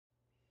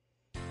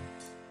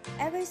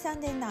Every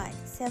Sunday night,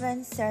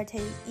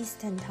 7:30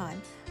 Eastern Time,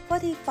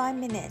 45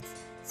 minutes.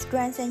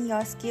 Strengthen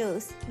your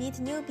skills, meet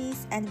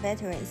newbies and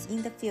veterans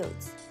in the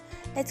fields.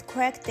 Let's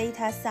crack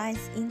data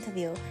science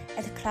interview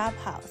at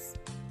Clubhouse.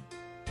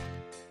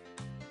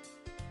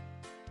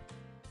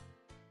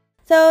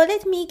 So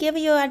let me give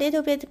you a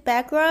little bit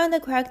background.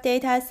 Crack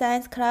Data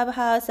Science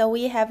Clubhouse,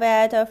 we have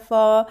it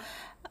for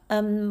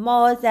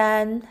more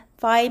than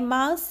 5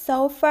 months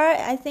so far.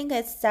 I think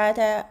it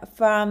started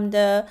from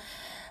the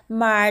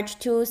March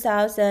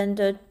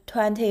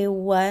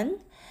 2021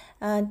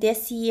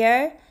 this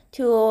year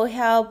to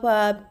help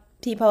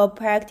people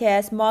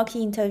practice mock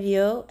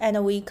interview,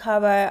 and we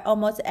cover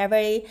almost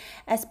every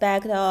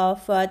aspect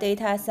of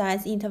data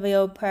science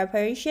interview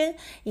preparation,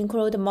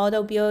 include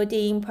model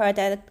building,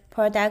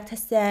 product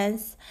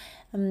sense,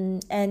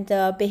 and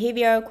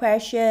behavior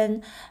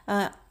question,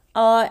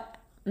 all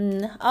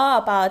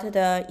about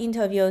the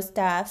interview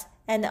stuff.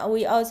 And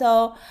we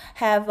also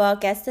have a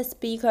guest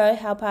speaker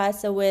help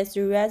us with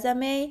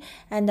resume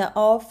and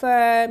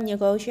offer,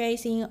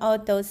 negotiating, all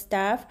those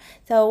stuff.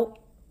 So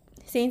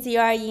since you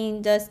are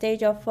in the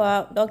stage of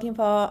looking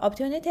for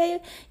opportunity,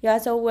 you're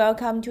also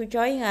welcome to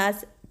join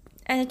us.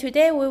 And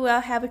today we will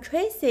have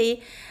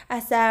Tracy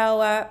as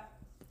our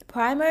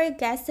primary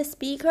guest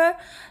speaker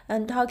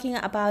and talking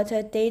about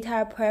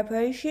data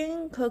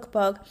preparation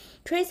cookbook.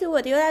 Tracy,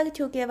 would you like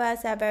to give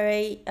us a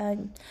very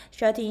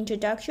short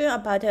introduction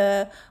about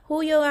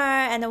who you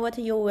are and what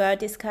you will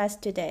discuss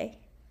today?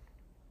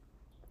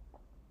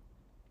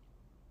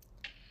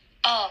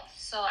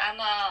 So I'm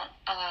a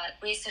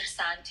research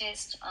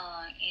scientist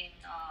in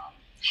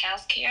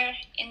healthcare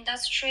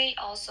industry.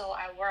 Also,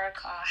 I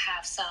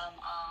have some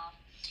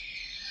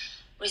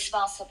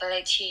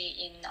responsibility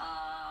in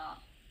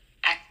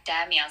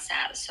academia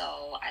side.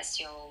 So I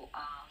still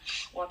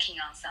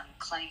working on some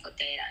clinical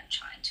data and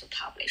trying to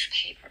publish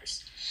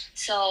papers.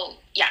 So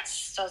yes,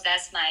 so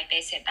that's my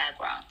basic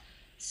background.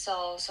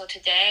 So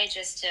today I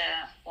just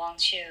want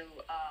to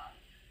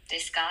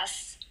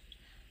discuss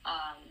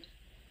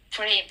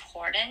pretty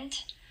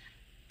important,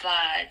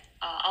 but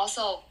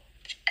also,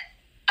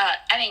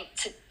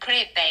 it's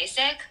pretty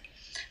basic,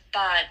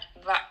 but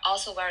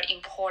also very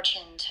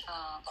important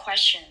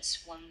questions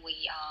when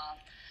we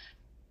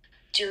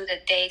do the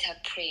data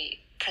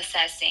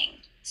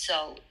processing.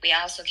 So we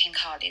also can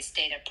call this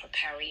data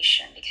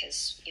preparation,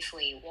 because if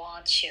we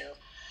want to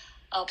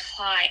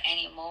apply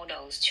any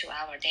models to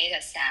our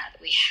data set,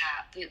 we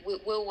have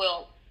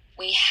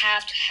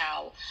to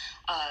have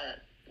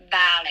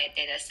valid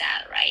data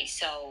set, right?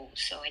 So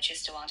I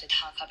just want to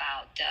talk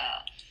about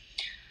the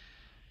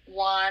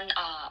one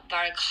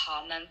very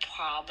common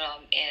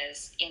problem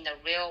is in the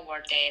real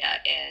world data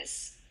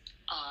is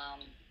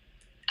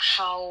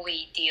how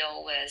we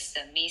deal with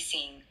the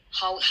missing,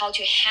 how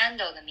to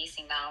handle the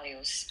missing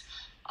values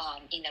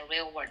in the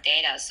real world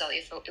data. So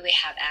if we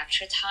have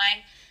extra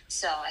time,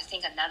 so I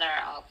think another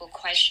good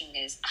question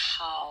is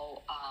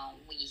how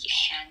we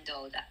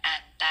handle the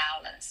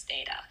unbalanced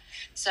data.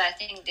 So I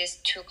think these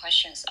two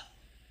questions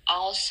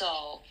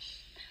also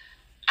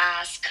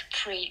ask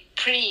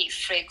pretty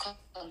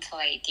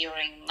frequently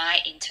during my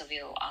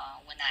interview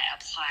when I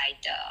applied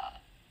the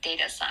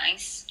data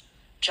science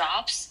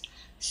jobs.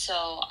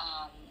 So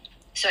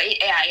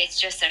it's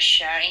just a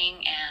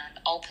sharing and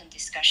open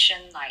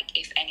discussion. Like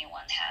if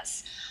anyone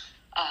has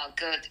a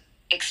good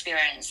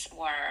experience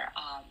or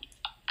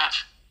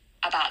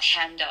about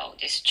handle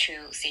these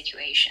two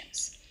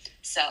situations.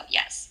 So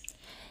yes.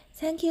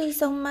 Thank you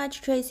so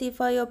much, Tracy,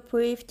 for your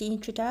brief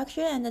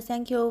introduction, and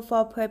thank you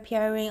for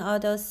preparing all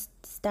those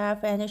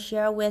stuff and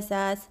share with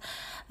us.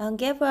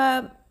 Give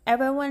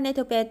everyone a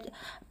little bit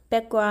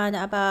background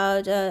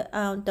about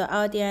the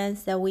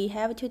audience that we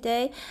have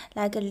today.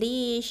 Like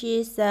Lee,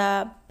 she's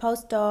a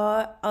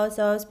postdoc,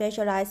 also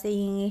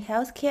specializing in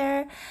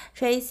healthcare.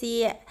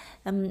 Tracy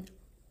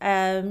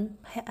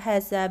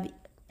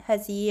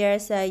has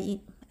years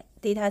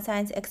data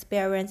science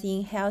experience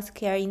in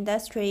healthcare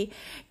industry.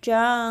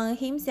 John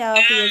himself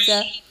is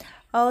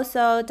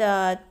also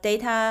the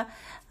data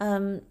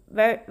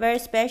very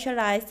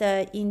specialized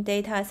in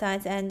data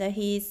science, and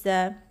he's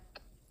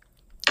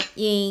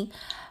in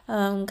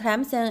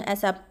Clemson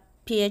as a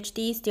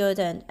PhD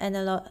student, and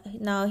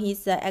now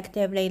he's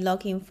actively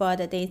looking for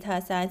the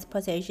data science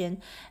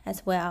position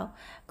as well.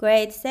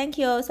 Great, thank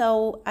you.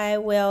 So I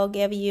will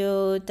give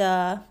you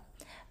the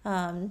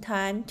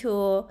time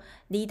to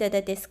lead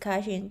the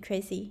discussion,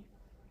 Tracy.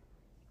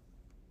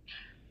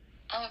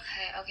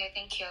 Okay,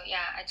 thank you.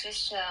 Yeah, I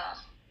just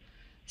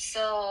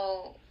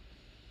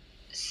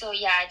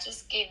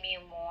just give me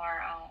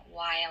more on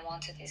why I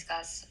want to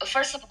discuss.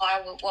 First of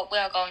all, what we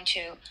are going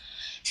to.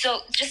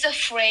 So just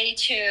free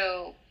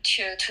to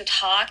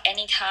talk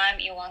anytime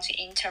you want to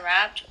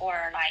interrupt,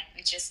 or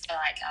just a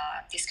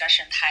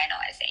discussion panel,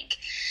 I think.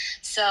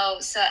 So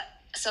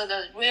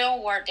the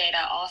real world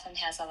data often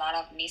has a lot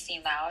of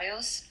missing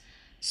values.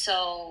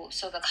 So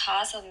the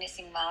cause of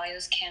missing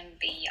values can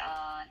be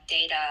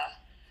data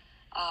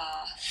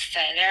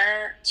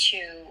failure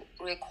to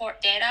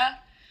record data.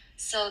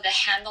 So the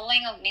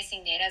handling of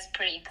missing data is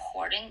pretty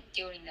important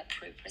during the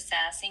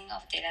pre-processing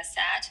of data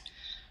set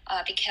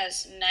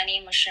because many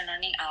machine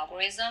learning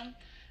algorithms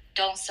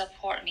don't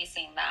support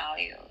missing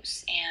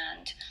values,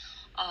 and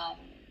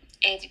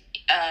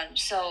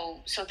so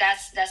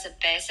that's a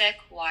basic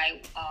why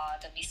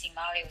the missing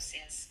values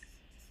is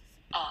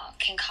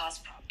can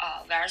cause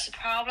various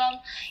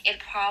problem. It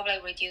probably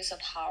reduce the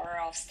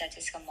power of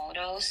statistical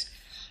models.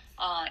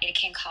 It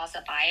can cause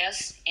a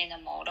bias in the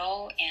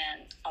model,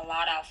 and a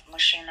lot of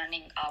machine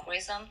learning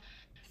algorithms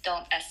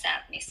don't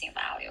accept missing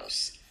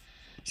values.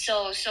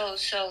 So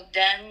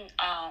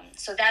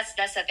that's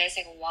the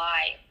basic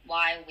why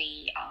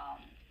we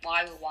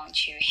want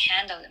to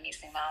handle the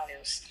missing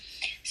values.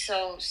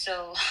 So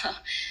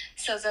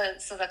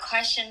the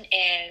question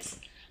is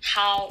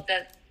how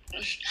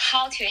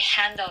to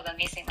handle the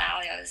missing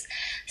values.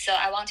 So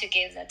I want to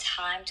give the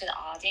time to the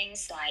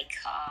audience, like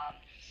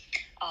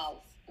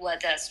what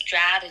the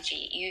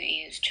strategy you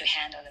use to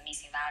handle the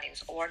missing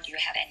values, or do you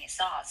have any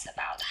thoughts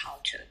about how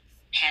to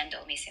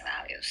handle missing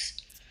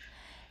values?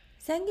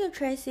 Thank you,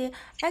 Tracy.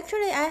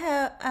 Actually,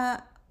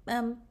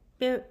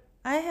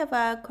 I have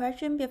a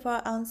question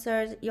before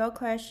answer your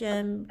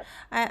question.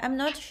 I'm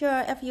not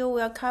sure if you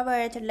will cover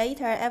it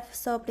later. If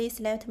so, please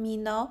let me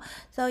know.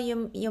 So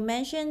you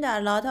mentioned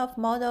a lot of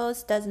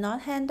models does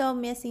not handle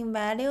missing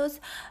values.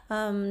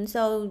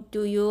 So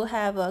do you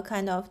have a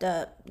kind of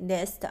the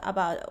list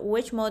about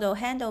which model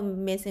handle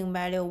missing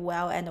value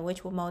well and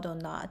which model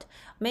not?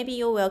 Maybe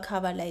you will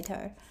cover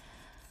later.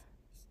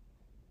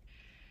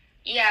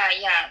 Yeah.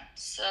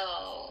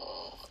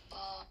 So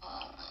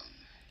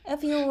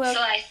If you will,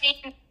 so I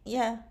think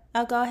yeah,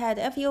 I'll go ahead.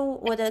 If you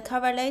would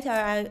cover later,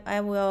 I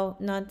will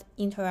not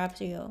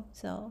interrupt you.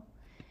 So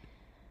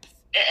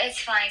it's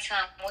fine.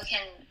 We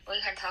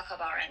can talk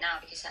about right now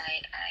because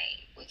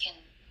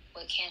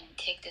we can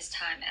take this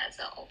time as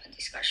an open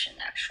discussion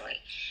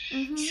actually.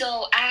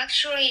 So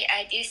actually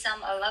I did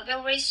a little bit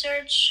of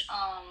research.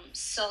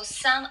 So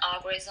some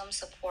algorithms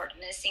support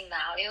missing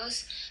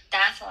values.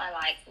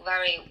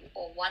 Definitely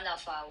one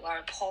of a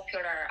very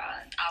popular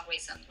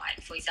algorithm,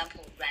 like for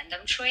example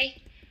random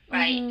tree,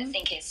 right? I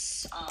think it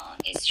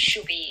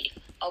should be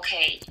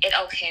okay. It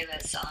okay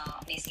with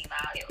missing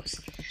values.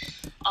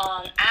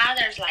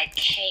 Others like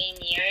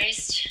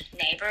k-nearest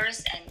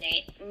neighbors and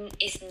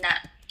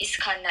it's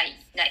kind of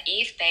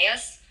naive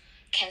Bayes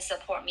can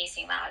support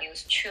missing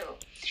values too.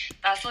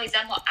 But for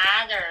example,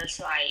 others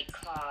like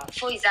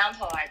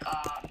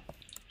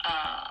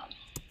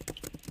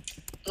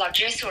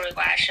logistical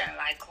regression,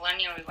 like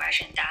linear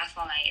regression,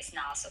 definitely is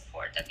not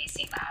support the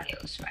missing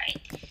values, right?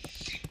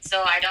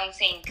 So I don't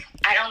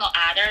know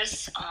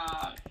others.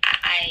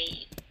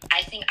 I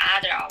think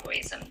other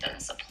algorithm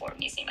doesn't support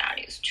missing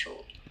values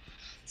too.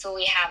 So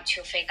we have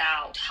to figure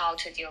out how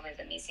to deal with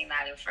the missing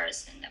value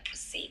first, and then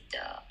proceed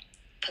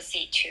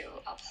to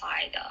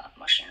apply the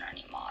machine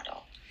learning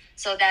model.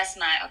 So that's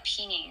my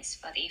opinions.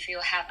 But if you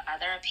have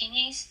other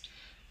opinions,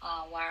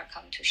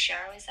 welcome to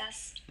share with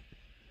us.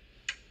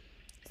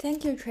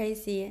 thank you,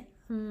 Tracy.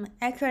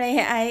 Actually,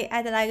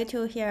 I'd like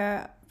to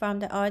hear from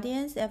the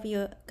audience if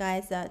you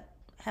guys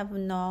have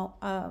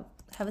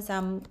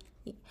some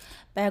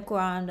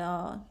background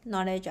or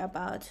knowledge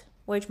about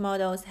which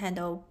models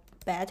handle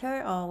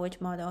better or which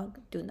model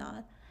do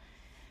not.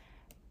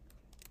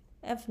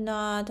 If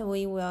not,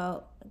 we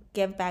will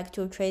give back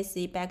to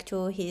Tracy, back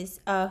to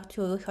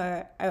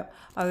her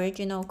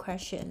original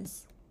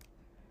questions.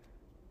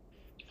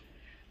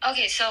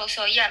 Okay, so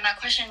yeah, my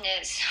question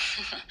is,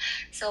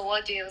 so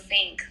what do you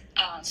think?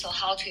 So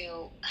how do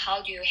you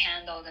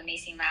handle the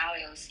missing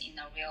values in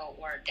the real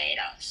world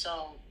data?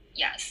 So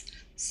yes,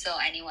 so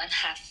anyone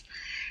have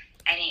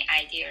any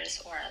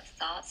ideas or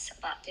thoughts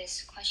about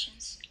these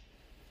questions?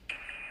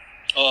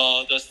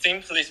 The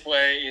simplest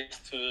way is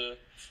to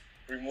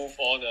remove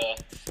all the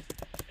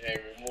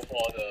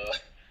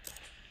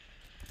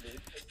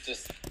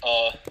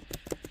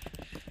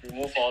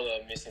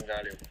missing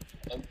value.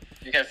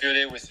 You can fill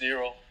it with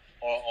 0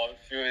 or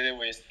fill it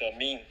with the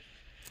mean.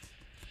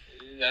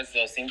 That's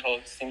the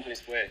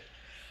simplest way.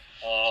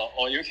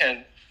 Or you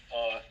can,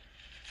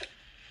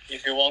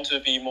 if you want to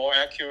be more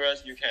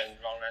accurate, you can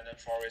run random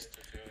forest to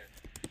fill it.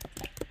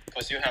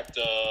 Because you have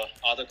the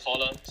other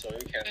column, so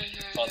you can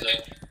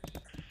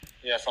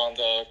from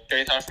the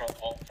data from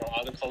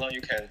other column,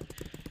 you can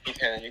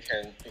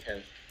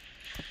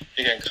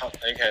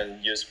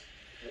use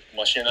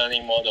machine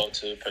learning model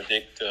to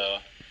predict the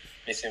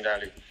missing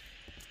value.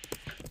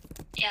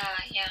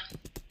 Yeah.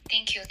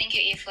 Thank you.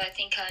 If I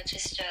think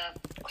just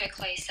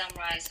quickly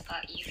summarize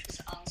Eve's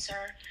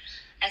answer.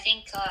 I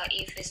think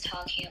Eve is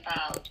talking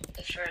about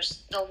the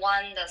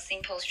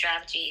simple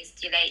strategy is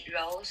delayed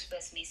rows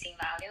with missing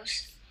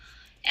values.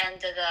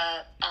 And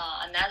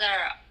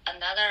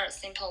another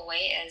simple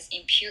way is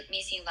impute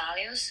missing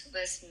values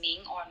with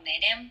mean or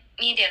median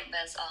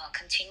with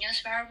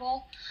continuous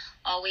variable.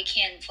 We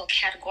can, for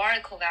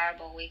categorical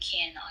variable, we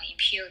can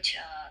impute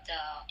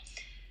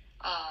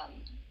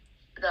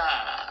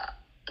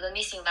the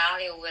missing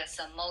value with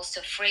the most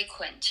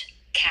frequent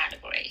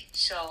category.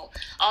 So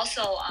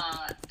also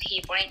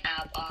he bring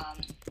up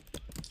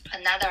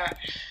another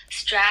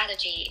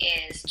strategy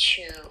is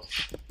to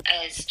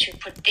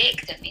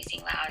predict the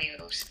missing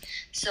values.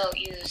 So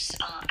use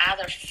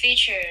other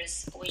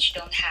features which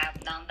don't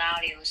have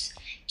non-values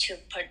to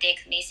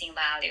predict missing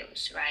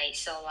values, right?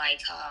 So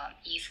like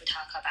if we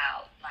talk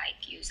about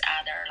like use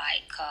other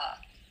like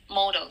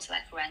models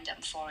like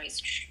random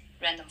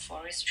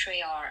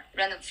forestry or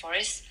random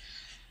forest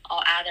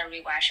or other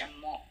regression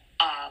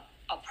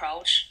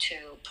approach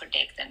to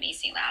predict the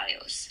missing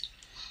values.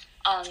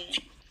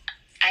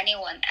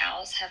 Anyone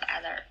else has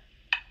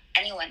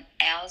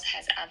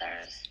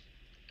other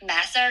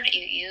method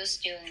you use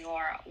during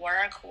your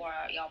work or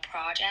your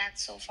project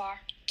so far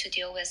to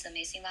deal with the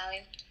missing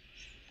value?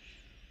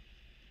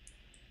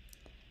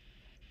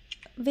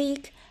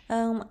 Vic,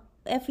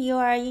 if you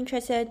are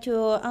interested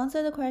to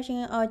answer the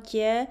question, or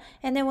Jie,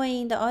 anyone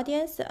in the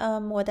audience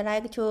would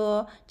like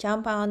to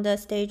jump on the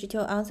stage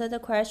to answer the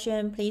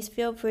question, please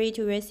feel free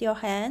to raise your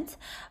hands.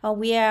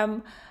 We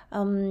are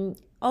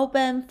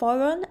open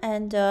forum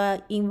and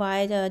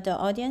invite the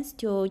audience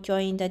to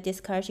join the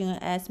discussion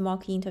as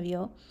mock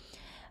interview.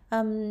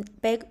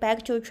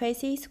 Back to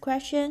Tracy's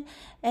question.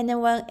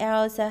 Anyone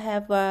else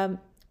have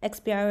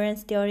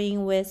experience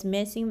dealing with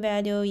missing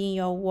value in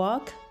your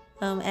work?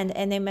 And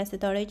any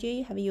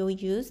methodology have you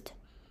used?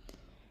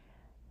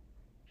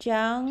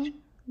 John,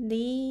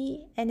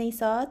 Lee, any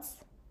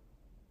thoughts?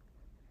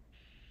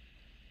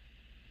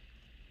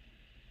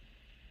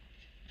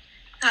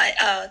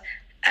 Hi.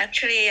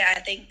 Actually, I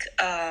think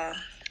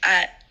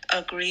I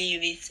agree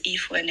with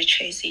Eve and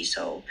Tracy,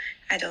 so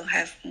I don't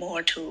have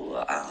more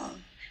to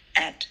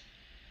add.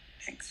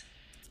 Thanks.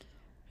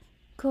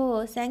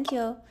 Cool, thank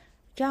you.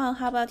 John,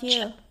 how about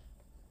you?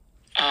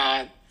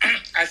 I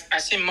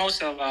think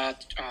most of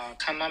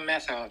common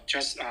method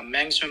just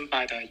mentioned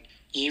by the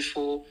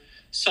Yifu.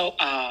 So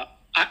I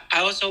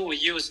also will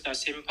use the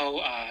simple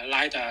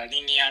like the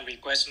linear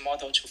regression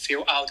model to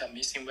fill out the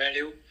missing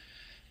value.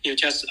 You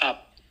just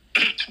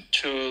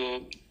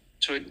to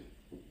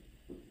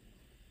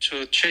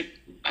treat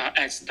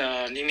as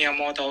the linear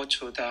model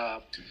to the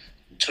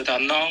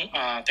non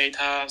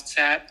data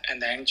set,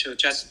 and then to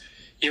just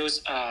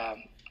use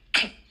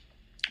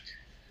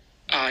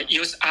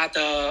use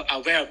other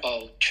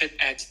variable treat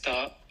as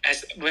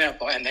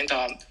variable, and then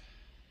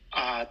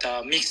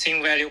the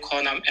missing value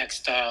column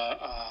as the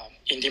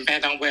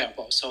independent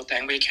variable. So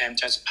then we can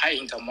just pipe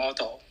in the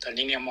model, the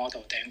linear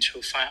model, then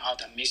to find out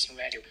the missing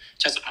value.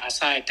 Just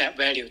assign that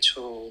value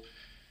to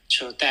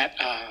that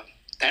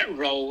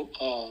row,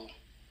 or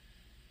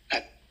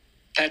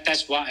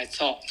that's what I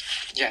thought.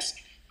 Yes.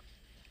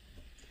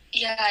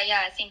 Yeah.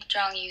 I think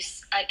John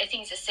I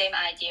think it's the same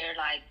idea.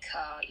 Like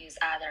use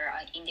other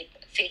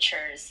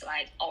features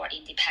like or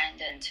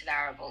independent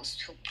variables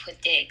to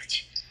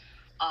predict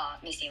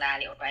missing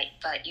value, right?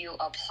 But you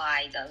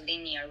apply the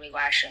linear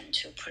regression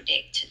to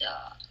predict the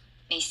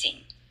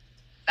missing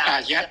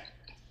value. Yeah.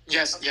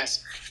 Yes. Okay.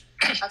 Yes.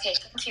 Okay.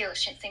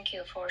 Thank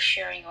you for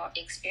sharing your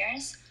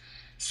experience.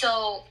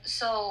 So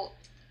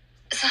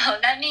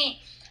let me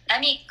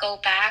go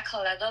back a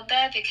little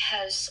bit,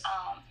 because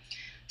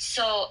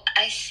so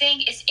I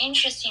think it's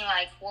interesting,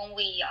 like when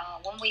we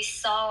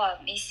saw a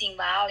missing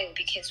value,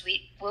 because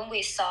when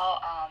we saw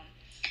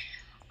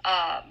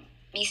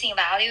missing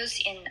values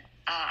in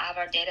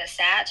our data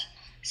set.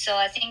 So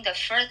I think the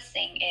first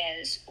thing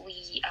is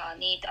we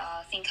need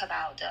to think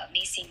about the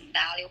missing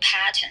value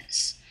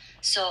patterns.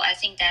 So I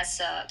think that's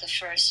the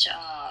first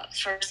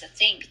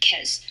thing,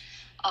 because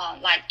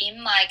like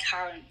in my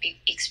current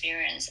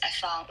experience, I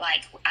found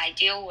like I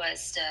deal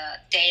with the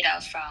data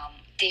from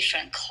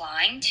different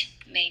client,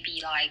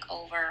 maybe like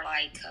over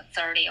like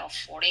 30 or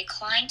 40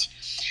 client.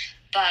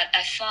 But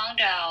I found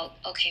out,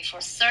 okay,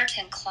 for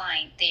certain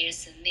client,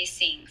 there's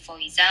missing, for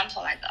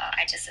example, like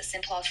I just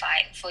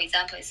simplify, for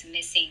example, it's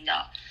missing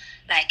the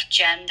like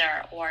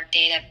gender or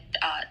data,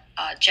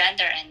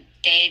 gender and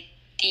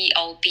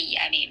DOB,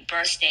 I mean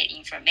birth date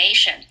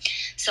information.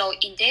 So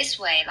in this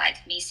way, like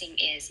missing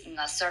is in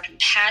a certain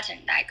pattern,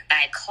 like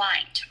by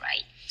client,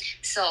 right?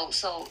 So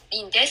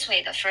in this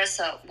way, the first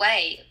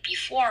way,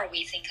 before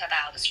we think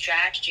about the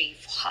strategy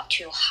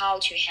how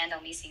to handle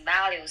missing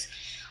values,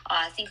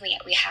 I think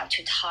we have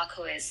to talk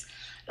with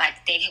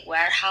like data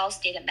warehouse,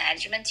 data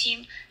management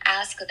team,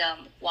 ask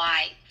them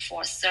why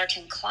for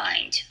certain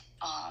client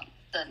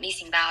the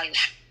missing value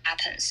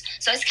happens.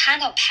 So it's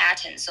kind of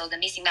pattern. So the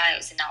missing value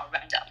is not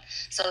random.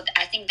 So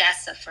I think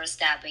that's the first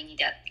step we need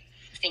to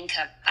think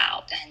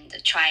about, and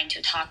trying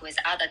to talk with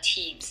other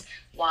teams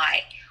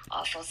why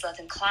for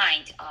certain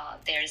client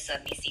there's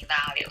missing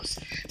values.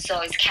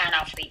 So it's kind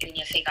of you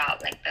need to figure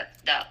out like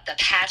the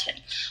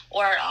pattern,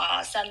 or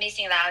some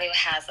missing value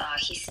has a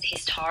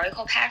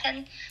historical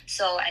pattern.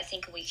 So I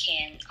think we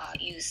can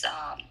use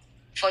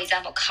for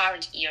example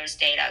current year's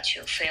data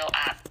to fill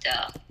up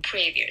the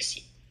previous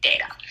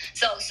data.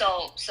 So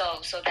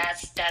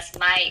that's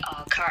my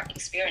current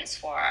experience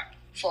for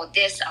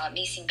this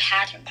missing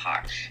pattern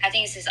part. I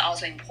think this is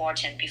also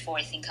important before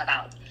we think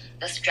about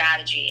the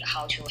strategy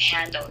how to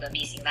handle the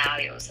missing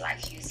values,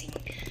 like using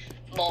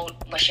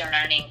machine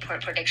learning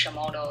prediction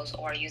models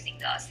or using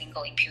the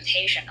single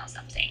imputation or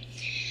something.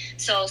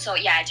 So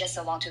yeah, I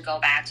just want to go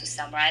back to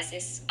summarize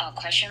this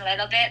question a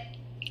little bit.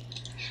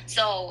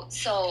 So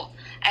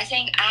I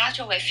think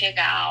after we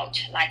figure out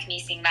like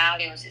missing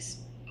values is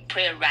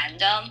pretty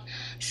random.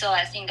 So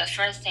I think the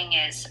first thing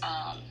is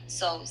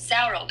so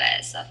several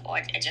ways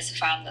or just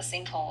from the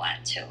simple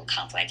one to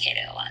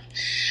complicated one.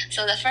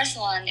 So the first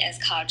one is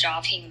called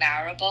dropping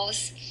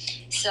variables.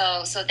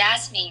 So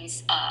that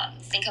means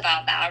think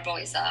about variable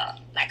is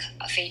like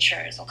a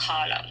features or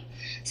column.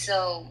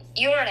 So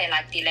usually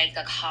like delete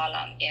the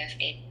column if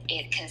it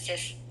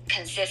consists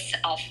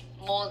of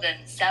more than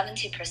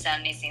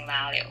 70% missing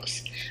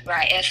values,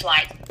 right? If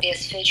like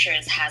these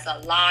features has a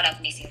lot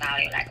of missing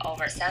value, like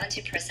over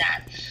 70%,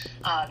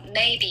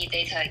 maybe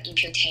data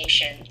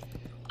imputation,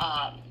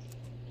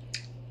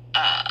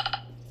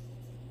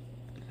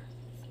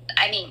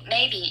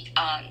 maybe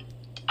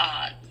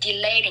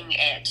deleting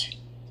it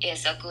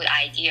is a good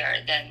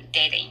idea than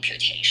data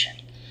imputation.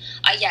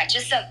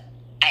 Just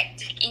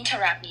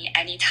interrupt me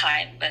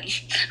anytime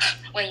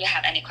when you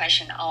have any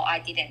question or I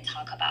didn't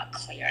talk about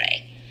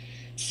clearly.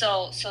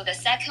 So the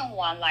second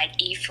one, like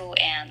Yifu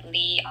and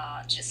Lee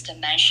just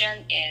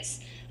mentioned, is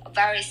a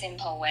very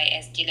simple way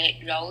is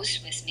delete rows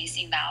with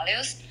missing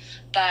values,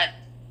 but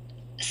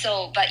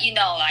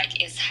like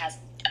it has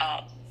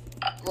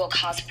will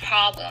cause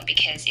problem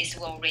because it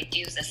will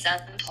reduce the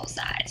sample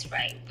size,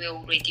 right?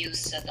 Will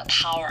reduce the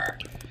power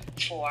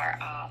for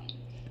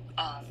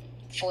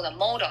the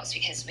models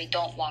because we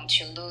don't want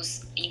to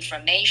lose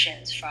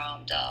information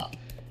from the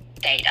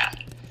data.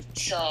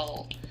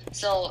 So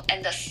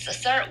and the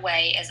third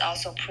way is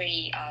also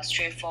pretty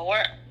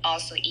straightforward.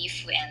 Also,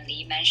 Yifu and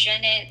Lee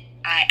mentioned it.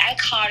 I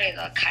call it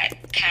a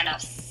kind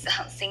of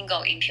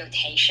single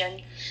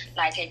imputation,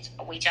 like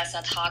we just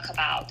talk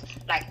about,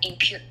 like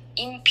impute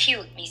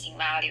missing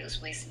values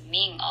with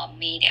mean or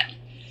median.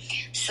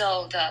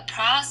 So the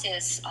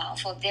process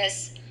for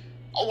this,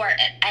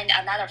 and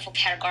another for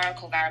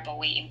categorical variable,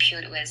 we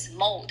impute with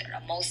mode, the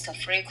most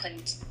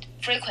frequent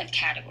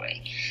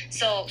category.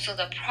 So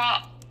the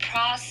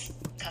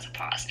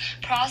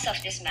process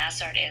of this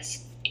method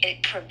is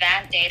it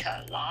prevents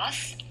data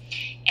loss,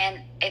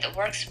 and it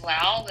works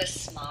well with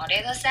small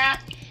data set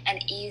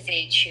and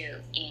easy to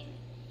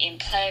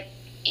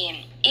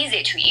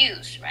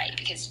use, right?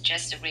 Because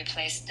just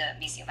replace the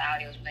missing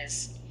values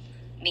with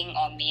mean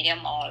or median,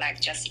 or like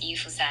just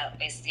if set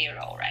with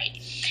 0, right?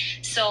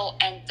 So,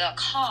 and the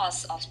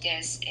cost of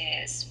this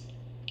is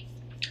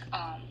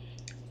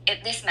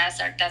this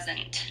method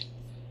doesn't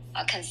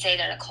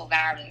consider the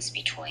covariance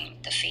between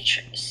the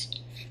features.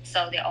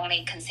 So they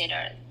only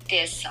consider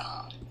this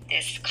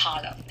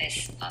column,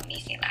 this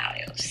missing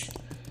values.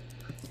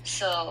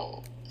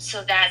 So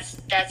that's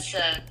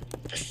the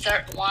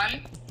third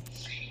one.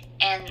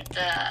 And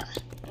the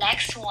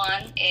next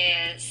one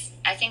is,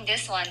 I think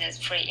this one is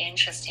pretty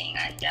interesting,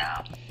 and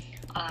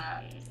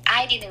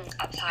I didn't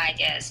apply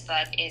this,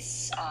 but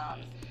it's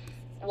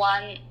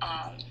one.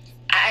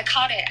 I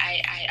called it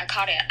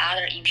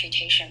other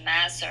imputation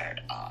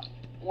method.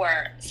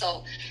 Where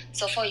so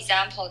for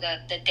example,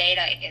 the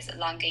data is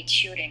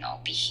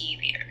longitudinal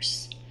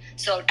behaviors.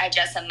 So I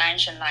just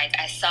mentioned, like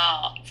I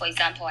saw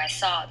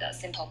the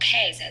simple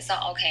case. I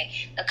saw, okay,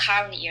 the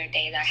current year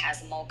data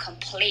has more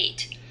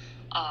complete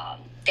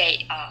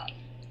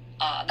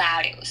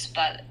values,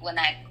 but when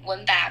I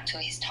went back to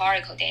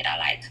historical data,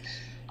 like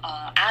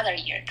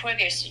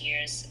previous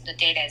years, the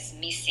data is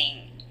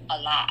missing a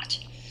lot.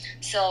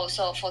 So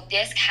for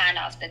this kind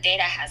of, the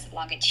data has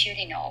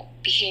longitudinal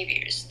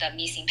behaviors, the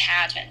missing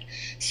pattern.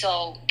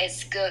 So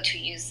it's good to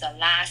use the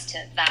last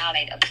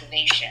valid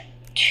observation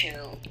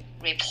to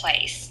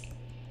replace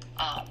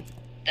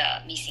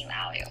the missing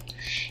value.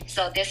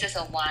 So this is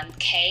one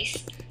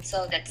case.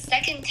 So the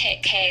second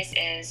case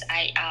is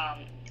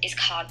it's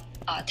called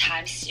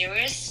time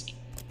series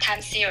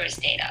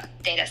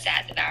data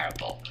set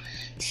variable.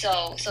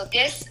 So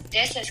this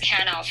is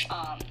kind of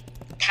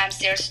time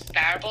series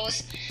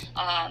variables.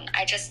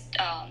 I just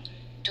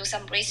do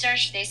some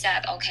research. They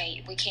said,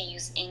 okay, we can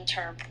use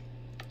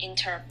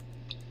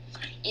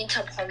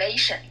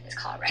interpolation. It's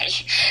called, right?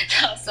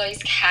 So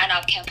it's kind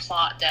of can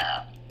plot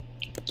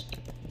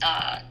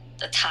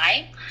the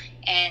time,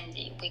 and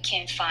we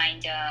can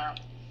find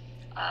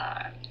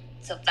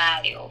the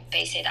value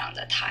based on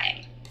the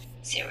time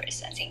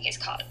series. I think it's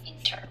called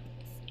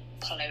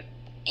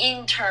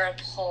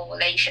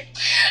interpolation.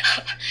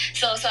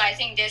 So I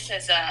think this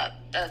is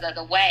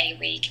the way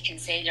we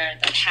consider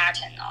the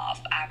pattern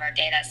of our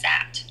data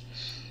set.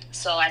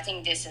 So I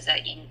think this is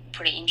a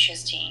pretty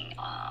interesting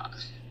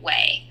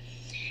way.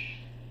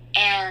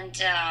 And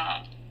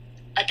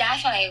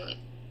definitely,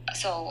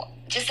 so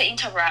just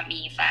interrupt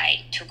me if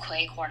I too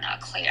quick or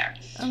not clear.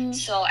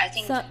 So I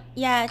think. So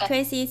yeah,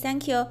 Tracy,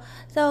 thank you.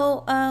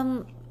 So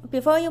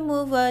before you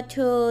move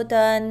to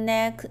the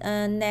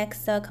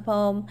next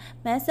couple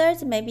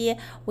methods, maybe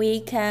we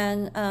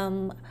can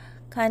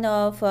kind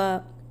of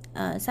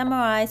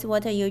summarize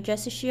what you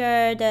just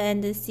shared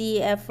and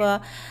see if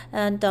the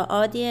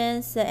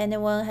audience,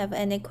 anyone have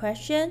any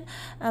question.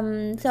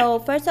 So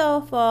first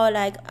of all,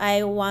 like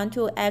I want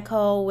to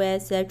echo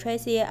with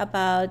Tracy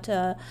about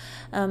the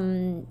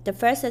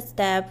first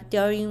step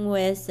dealing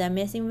with the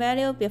missing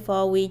value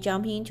before we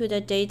jump into the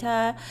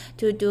data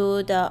to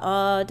do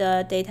all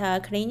the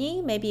data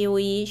cleaning. Maybe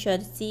we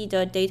should see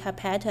the data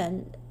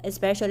pattern,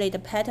 especially the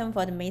pattern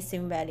for the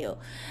missing value,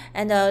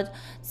 and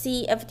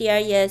see if there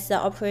is an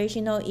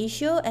operational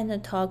issue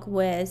and talk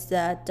with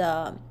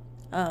the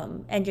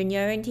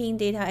engineering team,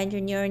 data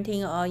engineering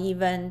team, or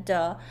even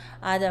the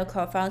other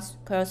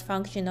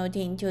cross-functional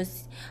team to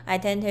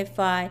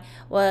identify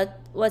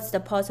what's the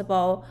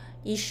possible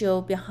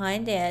issue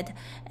behind it.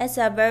 It's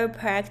a very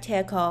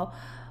practical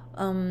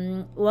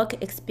work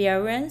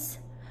experience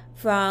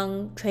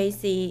from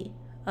Tracy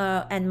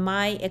and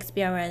my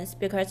experience,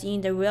 because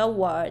in the real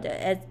world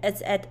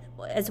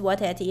it's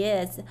what it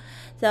is.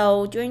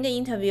 So during the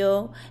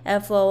interview,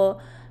 the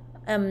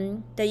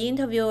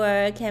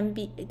interviewee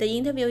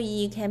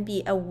can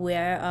be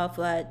aware of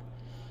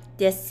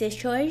this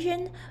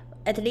situation.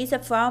 At least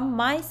from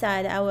my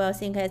side, I will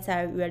think it's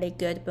a really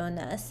good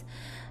bonus.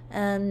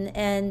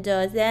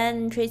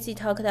 Then Tracy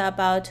talked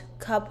about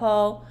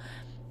couple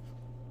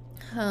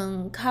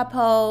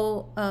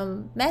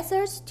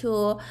methods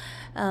to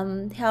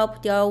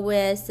help deal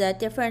with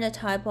different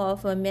type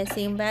of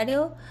missing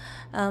value,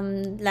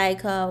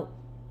 like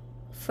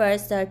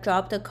first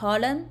drop the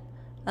column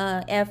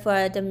if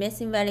the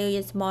missing value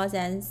is more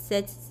than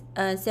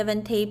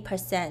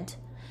 70%,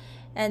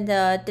 and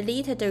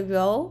delete the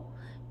row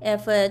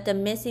if the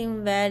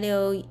missing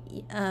value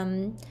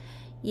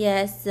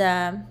is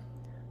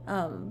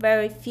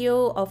very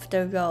few of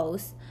the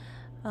rows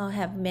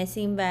have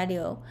missing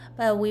value,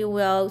 but we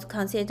will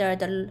consider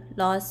the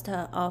loss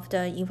of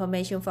the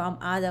information from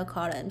other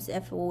columns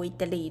if we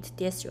delete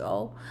this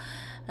row,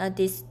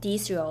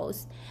 these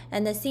rows.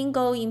 And the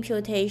single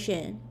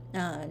imputation,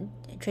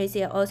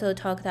 Tracy also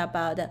talked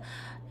about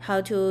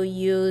how to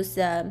use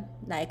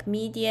like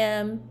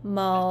median,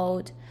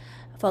 mode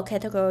for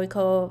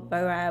categorical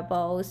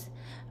variables,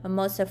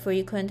 most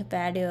frequent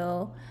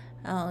value,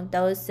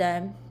 those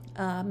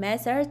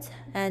methods,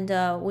 and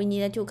we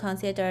need to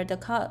consider the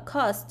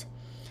cost,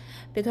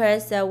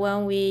 because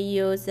when we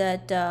use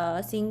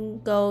the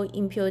single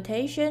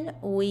imputation,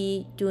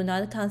 we do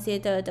not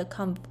consider the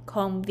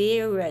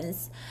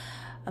covariance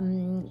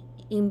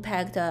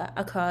impact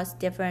across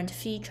different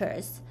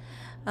features.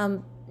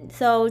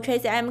 So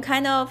Tracy, I'm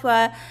kind of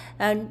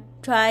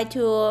try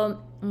to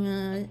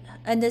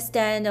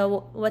understand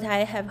what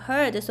I have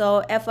heard.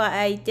 So if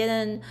I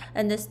didn't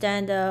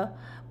understand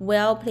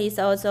well, please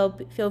also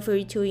feel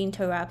free to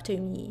interrupt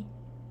me.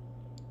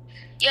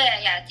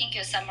 Yeah. I think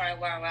you summarized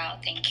very well.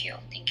 Thank you.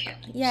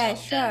 Yeah,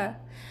 so sure.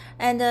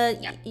 And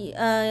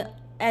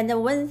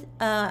one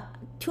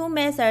two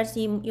methods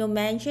you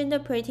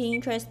mentioned pretty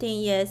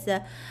interesting is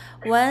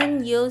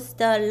one use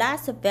the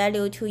last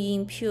value to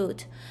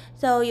impute.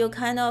 So you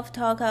kind of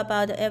talk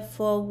about if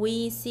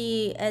we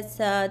see as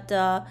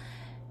the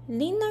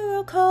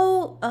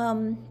numerical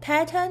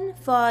pattern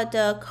for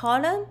the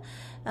column,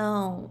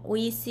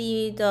 we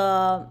see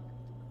the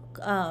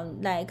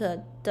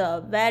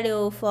the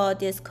value for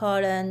this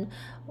column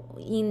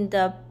in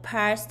the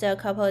past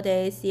couple of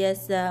days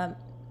is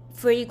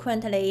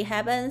frequently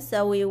happens,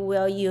 so we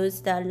will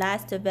use the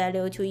last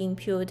value to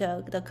impute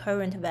the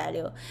current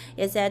value.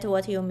 Is that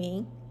what you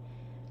mean?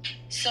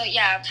 So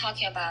yeah, I'm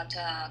talking about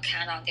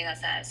kind of data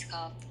sets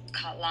called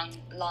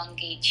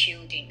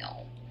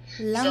longitudinal.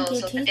 So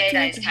the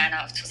data is kind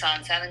of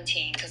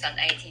 2017,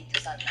 2018,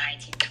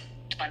 2019,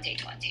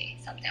 2020,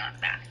 something like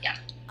that. Yeah.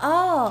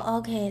 Oh,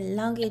 okay,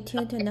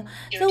 longitudinal.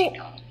 So,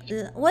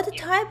 what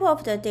type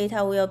of the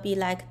data will be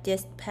like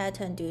this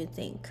pattern, do you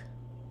think?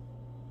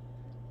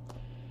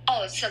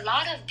 Oh, it's a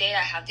lot of data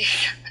have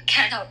this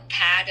kind of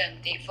pattern.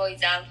 For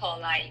example,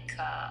 like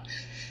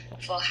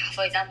for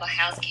example,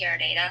 healthcare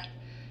data.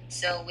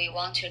 So we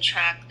want to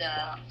track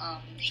the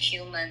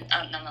human,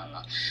 the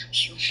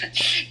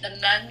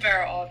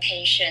member or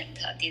patient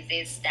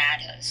disease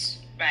status,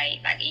 right?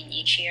 Like in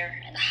each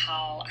year, and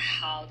how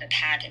the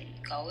pattern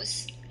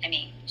goes. I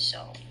mean,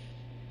 so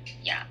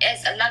yeah,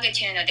 it's a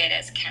longitudinal data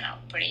is kind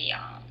of pretty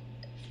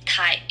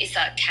type. It's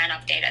a kind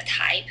of data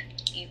type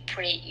you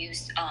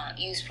use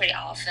pretty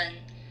often.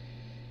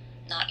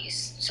 Not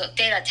use so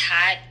data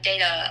type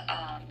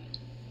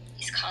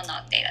it's called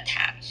not data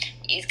type.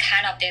 It's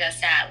kind of data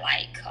set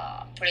like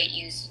pretty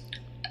used,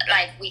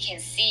 like we can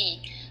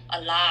see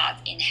a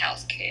lot in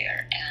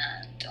healthcare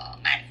and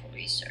medical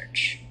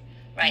research,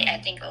 right? I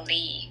think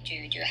Lee, do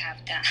you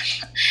have that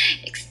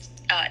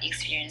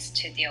experience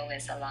to deal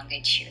with a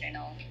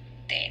longitudinal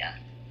data?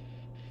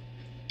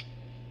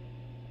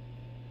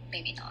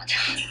 Maybe not.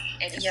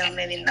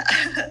 Maybe not.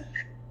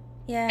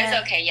 Yeah, it's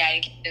okay. Yeah,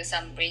 you can do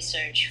some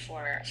research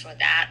for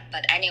that.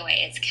 But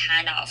anyway, it's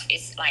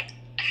like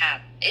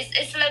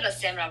it's a little bit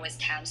similar with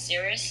time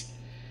series.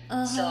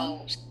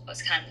 So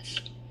it's kind of,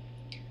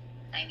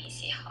 let me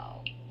see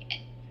how.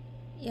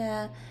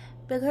 Yeah,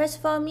 Because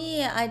for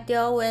me, I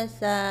deal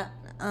with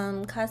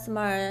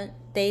customer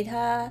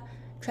data,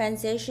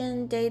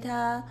 transition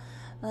data,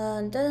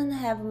 doesn't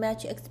have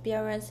much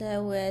experience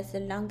with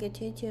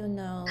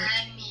longitudinal.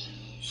 Let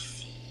me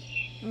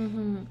see.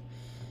 Mm-hmm.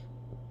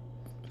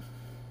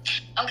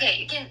 Okay,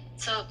 you can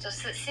so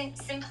just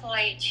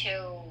simply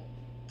to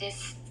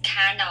this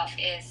kind of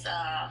is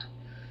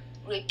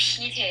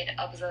repeated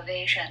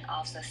observation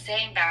of the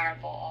same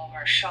variable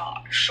over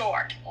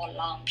short or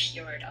long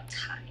period of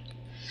time.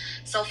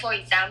 So, for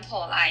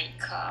example, I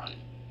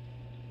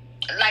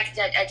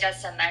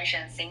just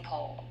mentioned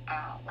simple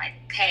like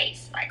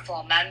case, like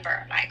for a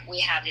member, like we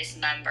have this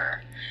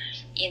member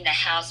in the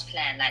health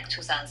plan like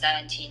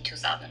 2017,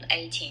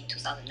 2018,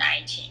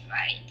 2019,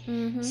 right?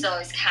 Mm-hmm. So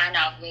it's kind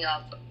of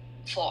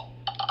for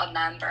a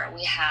member,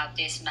 we have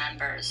these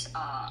members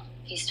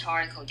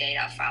historical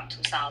data from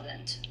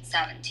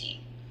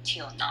 2017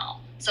 till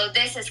now. So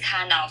this is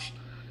kind of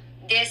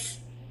this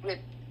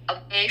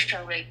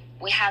observation.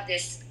 We have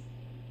this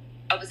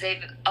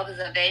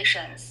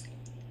observations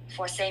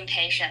for same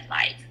patient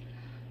like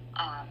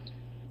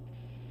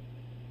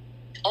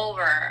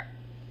over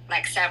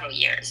like several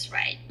years,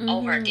 right? Mm-hmm.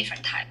 Over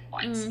different time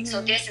points. Mm-hmm.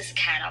 So this is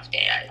kind of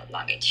data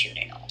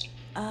longitudinal.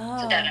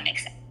 Oh. So that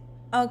makes sense.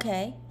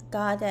 Okay,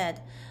 got it.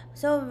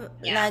 So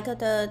Yeah. like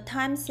the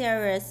time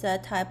series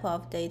type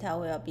of data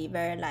will be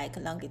very like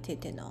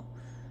longitudinal.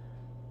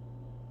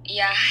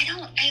 Yeah, I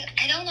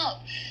don't know.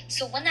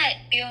 So when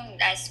during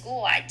that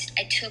school, I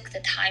took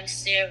the time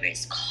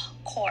series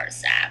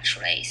course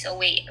actually. So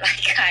we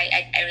like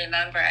I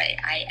remember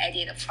I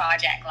did a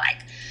project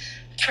like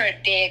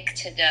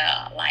predict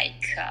the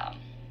like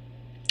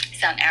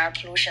some air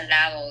pollution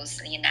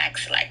levels in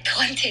next like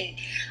 20,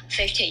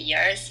 50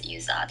 years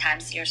use a time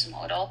series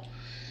model.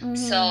 Mm-hmm.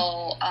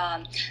 So,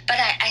 but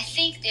I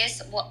think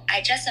this what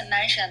I just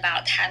mentioned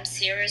about time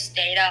series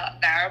data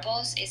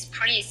variables is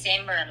pretty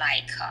similar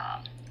like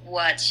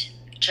what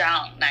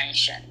John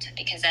mentioned,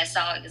 because I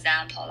saw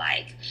example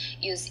like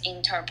use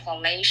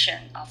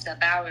interpolation of the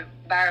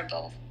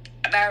variable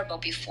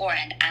before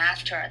and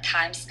after a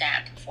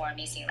timestamp for a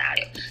missing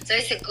value. So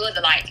it's a good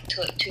like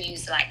to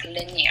use like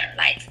linear,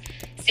 like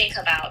think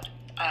about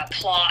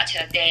plot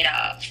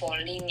data for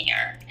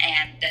linear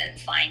and then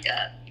find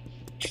a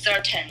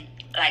certain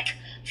like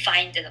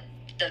find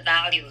the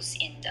values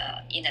in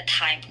the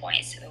time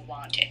points we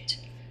wanted.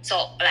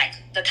 So like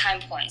the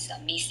time points are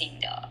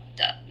missing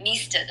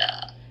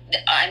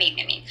I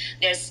mean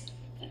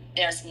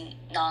there's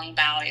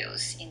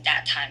non-values in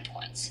that time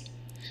points.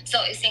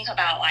 So you think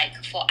about like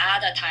for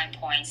other time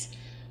points,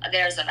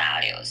 there's the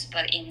values,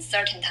 but in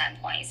certain time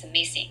points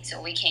missing.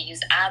 So we can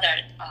use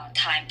other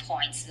time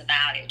points the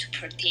value to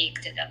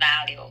predict the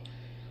value.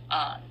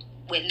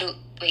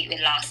 We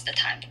lost the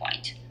time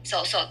point.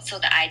 So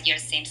the idea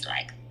seems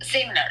like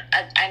similar.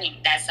 I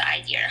mean that's the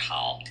idea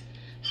how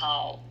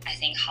I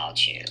think how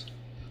to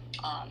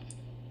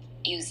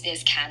use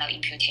this kind of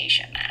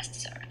imputation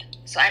method.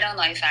 So I don't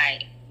know if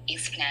I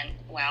explained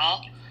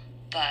well,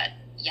 but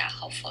yeah,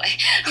 hopefully.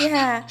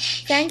 Yeah,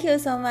 thank you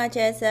so much.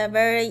 It's a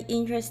very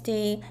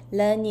interesting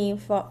learning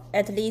for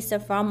at least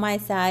from my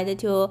side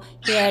to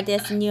hear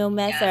these new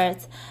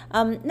methods.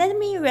 Let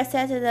me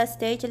reset the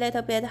stage a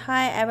little bit.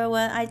 Hi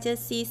everyone, I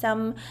just see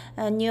some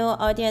new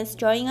audience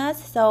join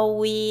us. So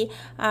we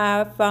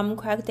are from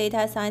Crack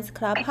Data Science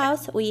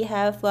Clubhouse. We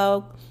have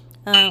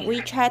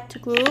WeChat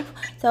group.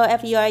 So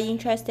if you are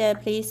interested,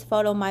 please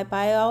follow my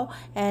bio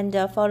and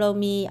follow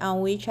me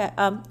on WeChat.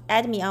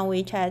 Add me on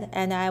WeChat,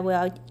 and I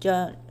will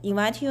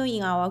invite you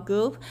in our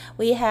group.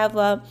 We have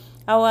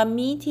our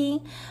meeting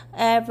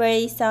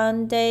every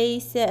Sunday,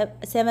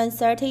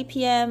 7:30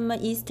 p.m.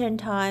 Eastern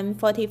Time,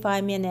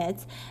 45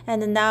 minutes.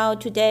 And now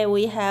today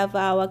we have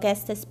our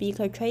guest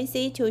speaker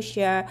Tracy to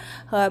share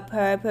her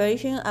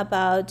preparation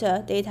about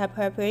data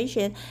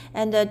preparation.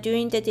 And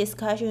during the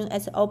discussion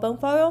as open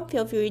forum,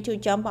 feel free to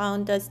jump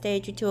on the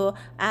stage to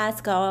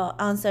ask or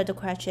answer the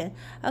question.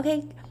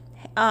 Okay.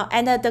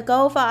 And the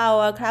goal for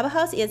our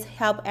clubhouse is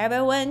help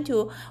everyone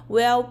to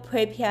well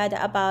prepared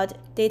about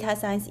data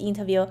science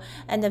interview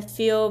and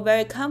feel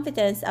very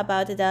confident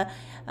about the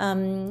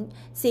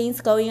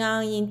things going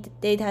on in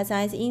data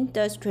science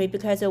industry,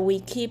 because we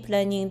keep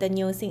learning the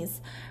new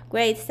things.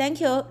 Great, thank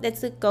you.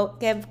 Let's go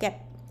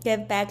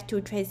get back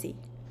to Tracy.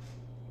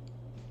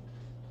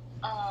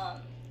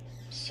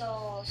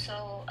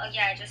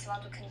 Yeah, I just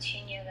want to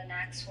continue the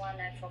next one.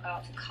 I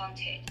forgot to count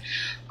it.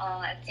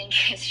 I think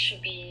it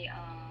should be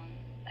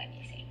let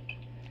me think.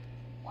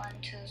 1,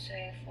 2,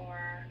 3,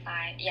 4,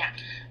 5. Yeah,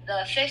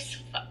 the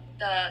fifth.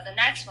 The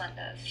next one,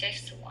 the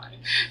fifth one,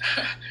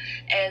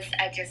 is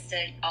I just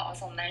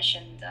also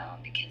mentioned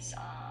because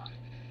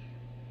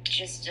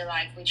just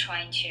like we're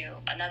trying to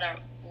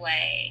another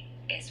way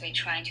is we're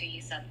trying to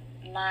use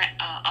my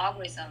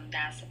algorithm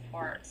that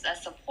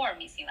support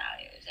missing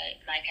values.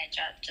 Like I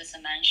just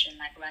mentioned,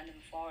 like random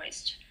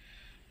forest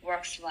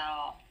works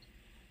well,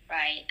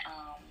 right?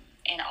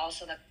 And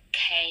also the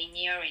k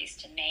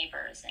nearest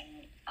neighbors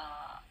and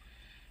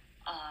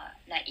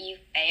naive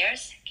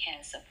Bayes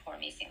can support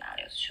missing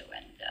values too.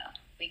 And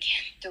we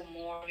can do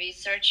more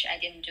research. I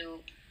didn't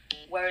do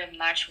very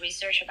much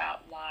research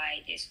about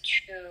why these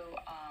two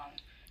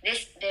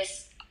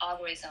this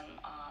algorithm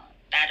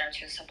better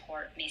to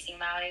support missing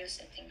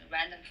values. I think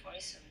random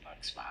forest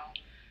works well,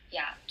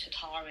 to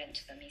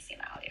tolerate the missing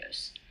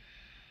values.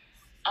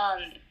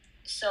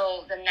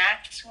 So the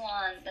next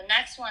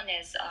one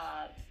is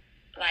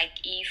like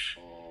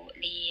Yifu,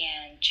 Li,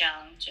 and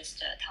Zhang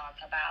just talk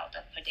about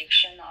the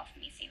prediction of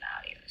missing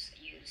values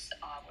use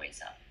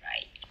algorithm,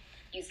 right?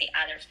 Using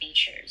other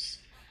features.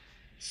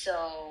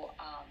 So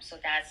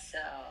that's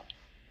the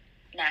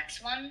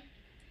next one.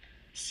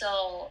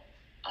 So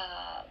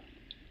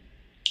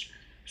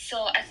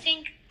I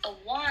think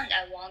one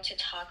I want to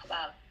talk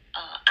about,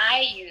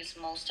 I use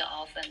most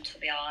often, to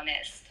be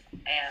honest,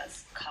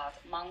 is called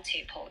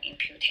multiple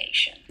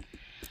imputation.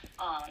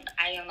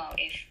 I don't know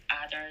if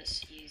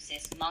others use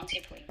this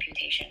multiple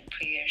imputation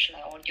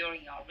previously or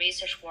during your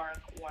research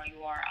work or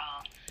your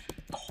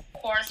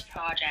course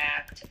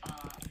project,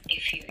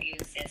 if you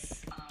use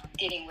this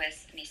dealing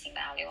with missing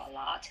value a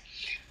lot.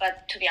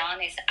 But to be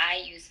honest, I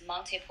use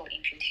multiple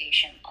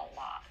imputation a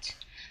lot.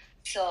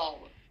 So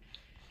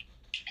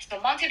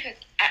multiple,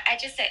 I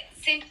just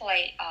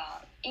simply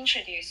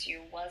introduce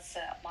you what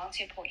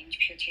multiple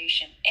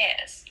imputation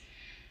is.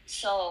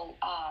 So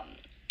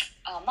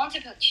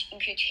multiple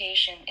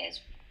imputation is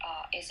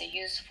a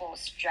useful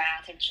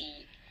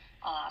strategy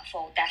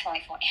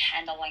definitely for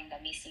handling the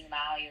missing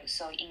value.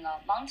 So in a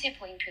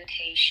multiple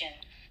imputation,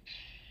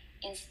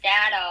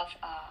 instead of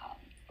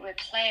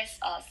replace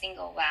a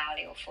single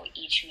value for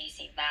each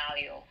missing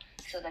value,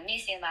 so the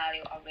missing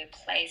value are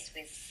replaced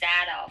with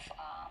set of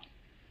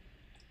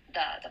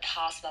the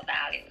possible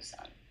values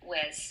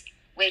with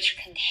which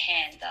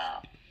contain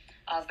the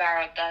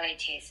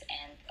variabilities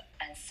and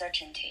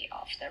uncertainty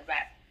of the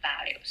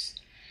values.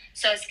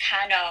 So it's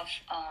kind of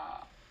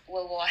we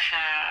will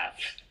have,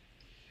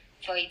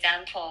 for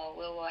example,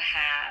 we will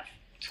have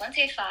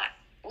 25.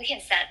 We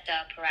can set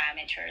the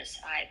parameters.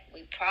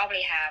 We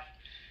probably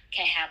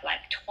can have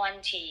like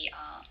 20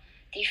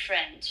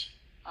 different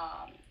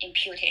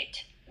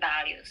imputed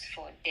values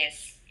for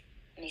this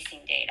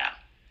missing data,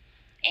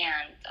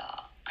 and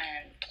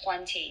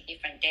 20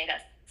 different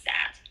data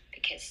sets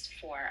because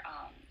for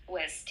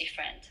with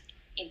different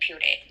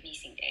imputed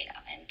missing data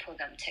and put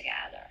them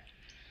together.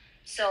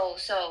 So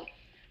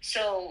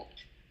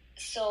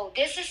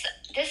this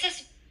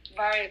is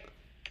very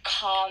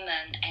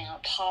common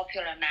and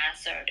popular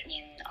method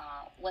in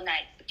when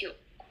I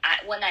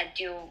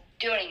do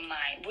during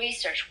my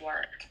research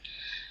work,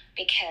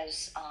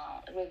 because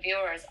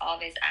reviewers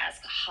always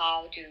ask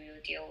how do you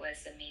deal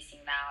with the missing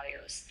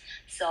values.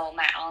 So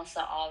my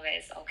answer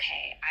always,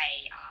 okay,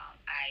 I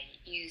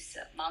use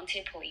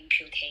multiple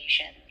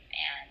imputation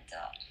and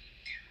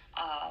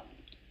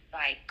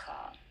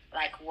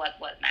like what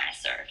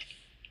method.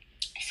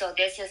 So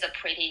this is a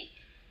pretty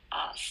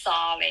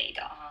solid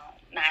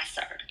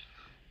method.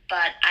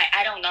 But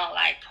I don't know,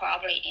 like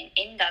probably in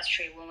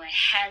industry when we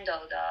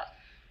handle the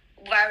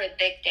very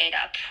big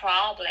data,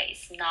 probably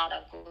it's not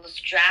a good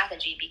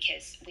strategy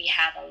because we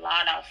have a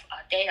lot of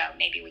data.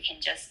 Maybe we can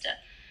just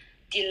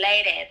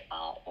delete it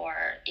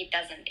or it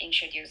doesn't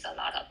introduce a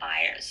lot of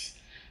bias.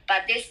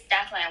 But this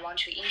definitely, I want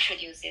to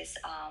introduce this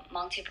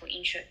multiple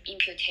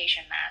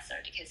imputation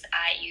method because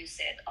I use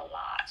it a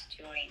lot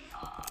during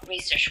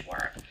research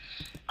work.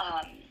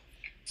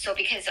 So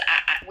because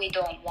we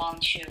don't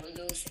want to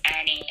lose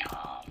any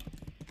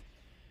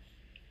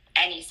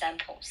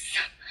samples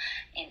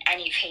in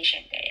any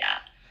patient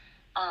data.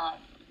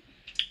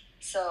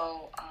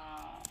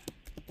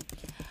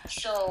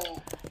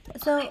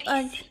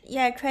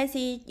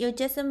 Tracy, you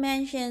just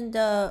mentioned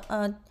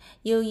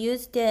you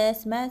use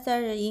this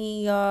method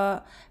in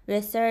your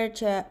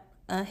research,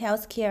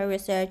 healthcare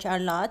research a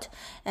lot,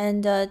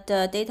 and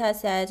the data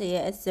set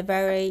is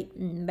very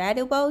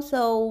valuable.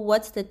 So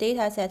what's the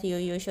data set you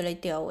usually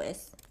deal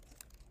with?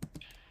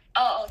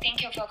 Oh,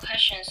 thank you for the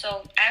question.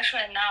 So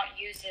actually now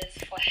use this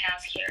for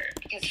healthcare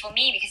because for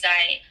me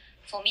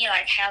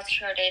like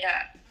healthcare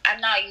data, I'm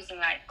not using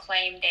like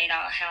claim data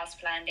or health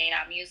plan data.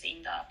 I'm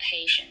using the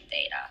patient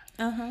data.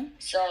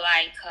 So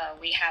like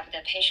we have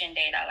the patient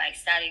data like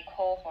study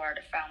cohort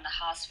from the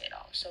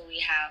hospital. So we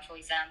have, for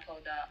example,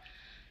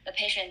 the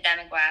patient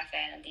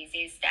demographic and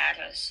disease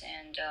status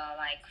and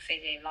like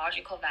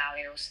physiological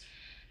values.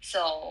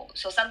 So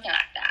something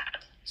like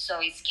that. So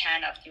it's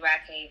kind of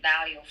directly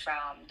value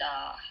from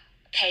the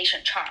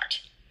patient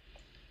chart.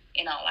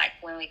 You know, like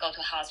when we go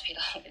to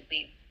hospital,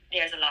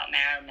 there's a lot of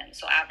measurement.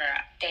 So our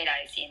data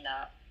is in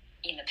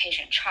the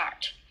patient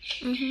chart.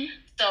 Mm-hmm.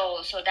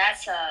 So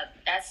that's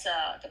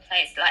the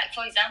place. Like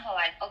for example,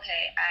 like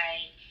okay,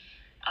 I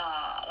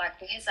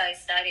because I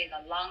study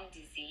the lung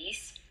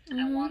disease,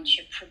 I want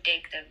to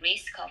predict the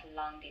risk of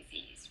lung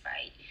disease,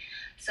 right?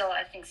 So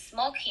I think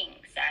smoking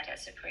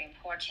status is pretty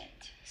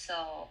important.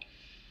 So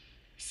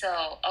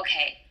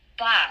okay,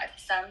 but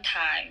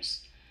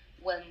sometimes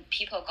when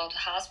people go to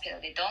hospital,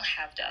 they don't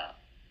have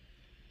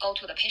go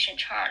to the patient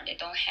chart, they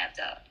don't have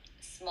the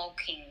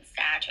smoking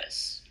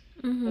status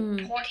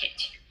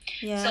reported.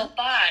 Yeah. So,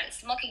 but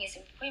smoking is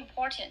pretty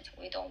important.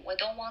 We don't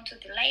want to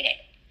delay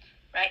it,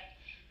 right?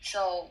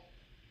 So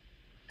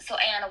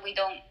and we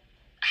don't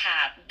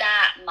have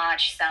that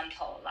much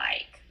sample.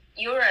 Like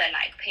usually,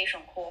 like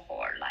patient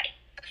cohort like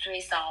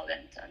 3,000,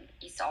 and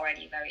it's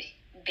already very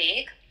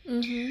big.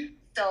 Mm-hmm.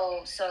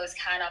 So it's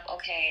kind of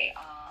okay.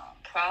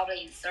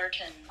 Probably in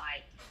certain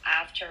like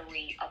after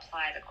we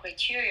apply the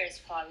criteria,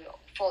 probably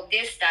for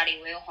this study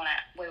we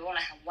want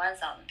to have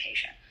 1,000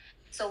 patients.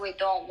 So we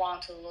don't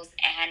want to lose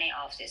any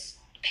of this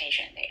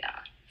patient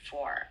data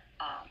for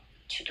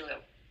to do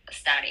a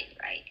study,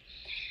 right?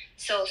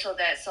 So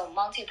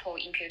multiple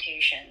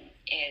imputation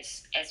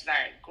is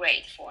very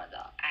great for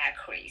the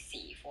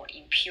accuracy for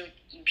impute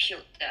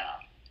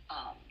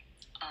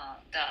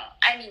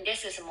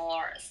this is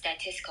more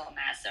statistical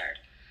method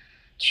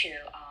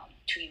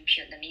to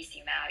impute the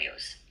missing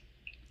values.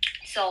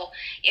 So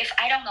if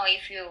I don't know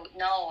if you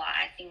know,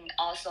 I think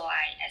also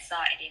I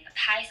saw it in the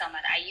Python,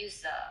 but I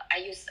use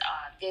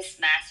this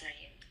method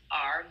in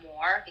R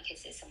more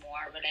because it's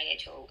more related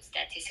to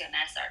statistical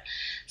method.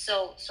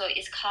 So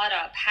it's called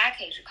a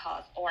package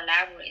called, or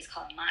library is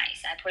called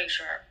mice. I'm pretty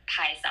sure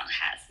Python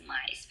has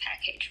mice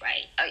package,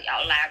 right?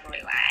 A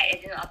library. I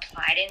didn't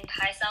apply it in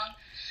Python,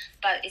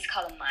 but it's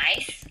called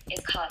mice.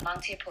 It's called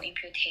multiple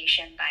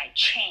imputation by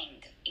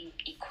chained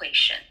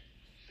equation.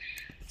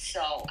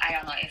 So I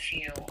don't know if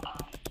you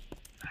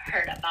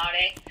heard about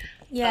it.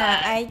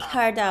 Yeah, I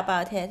heard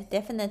about it.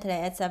 Definitely,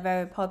 it's a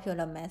very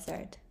popular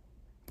method.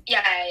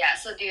 Yeah.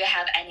 So do you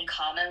have any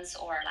comments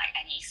or like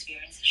any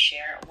experience to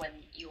share when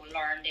you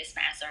learned this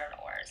method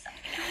or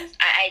something else?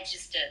 I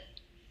just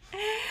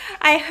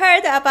I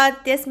heard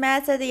about this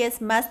method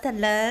is must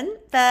learn,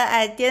 but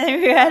I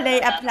didn't really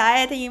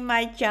apply it in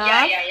my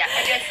job.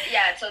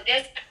 Yeah. So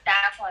this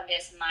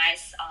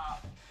mice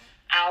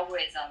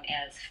algorithm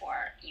is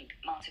for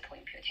multiple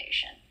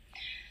imputation.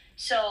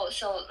 So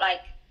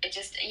like it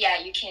just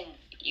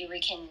we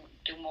can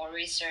do more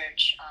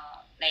research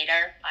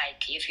later,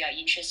 like if you are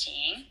interested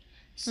in.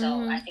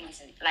 So I think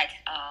it's like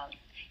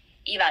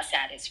Eva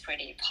said, it's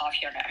pretty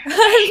popular.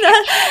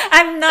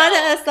 I'm not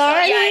an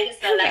authority. So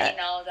just to let you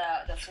know,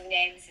 the full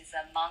name is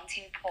a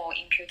multiple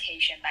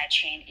imputation by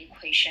chain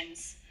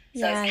equations.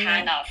 So it's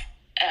kind of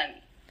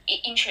it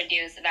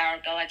introduces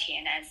variability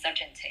and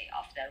uncertainty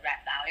of the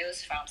red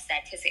values from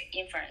statistic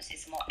inference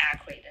is more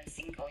accurate than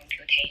single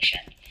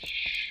imputation.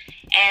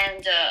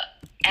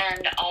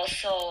 And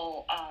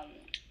also,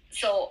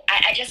 so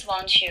I just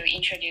want to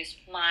introduce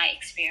my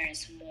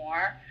experience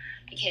more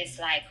because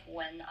like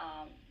when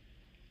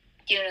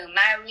during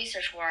my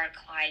research work,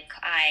 like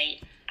I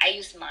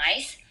use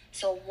mice.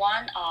 So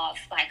one of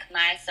like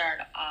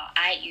method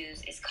I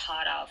use is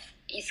called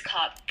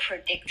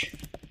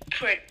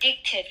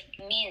predictive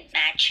mean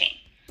matching.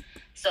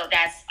 So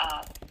that's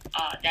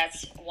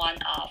one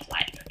of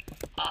like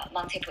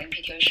multiple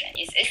imputation.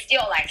 It's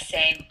still like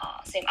same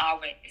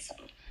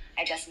algorithm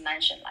I just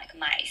mentioned, like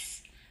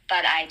mice,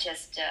 but I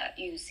just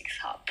use it's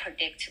called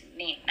predictive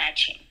mean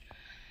matching.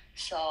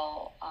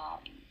 So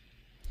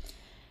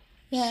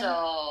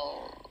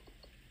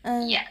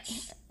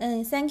yes.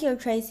 Thank you,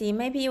 Tracy.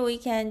 Maybe we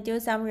can do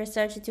some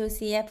research to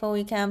see if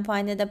we can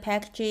find the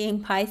packaging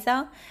in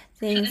Python.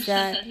 Since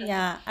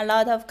a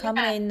lot of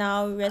companies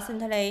now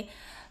recently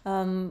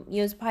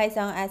use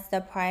Python as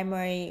the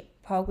primary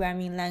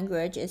programming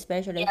language,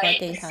 especially for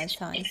data science.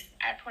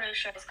 I'm pretty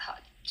sure it's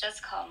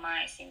just called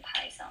mice in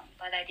Python,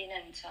 but I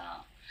didn't.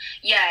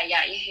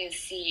 If you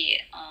see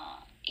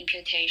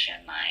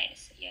imputation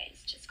mice,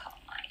 it's just called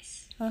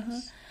mice.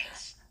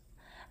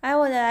 I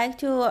would like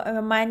to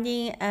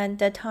reminding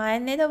the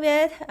time a little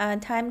bit,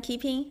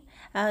 timekeeping.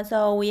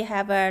 So we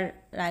have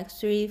like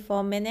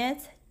 3-4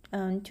 minutes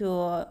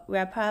to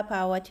wrap up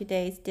our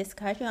today's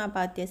discussion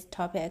about this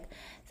topic.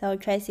 So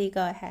Tracy,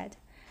 go ahead.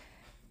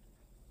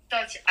 So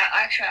it's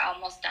actually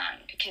almost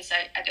done because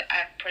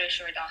I'm pretty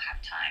sure we don't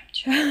have time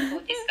to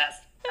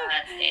discuss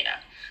data.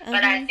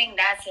 But I think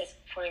that's a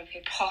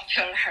pretty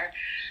popular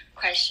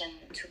question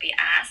to be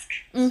asked.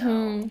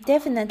 So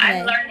definitely.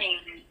 I'm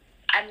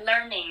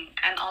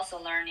also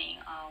learning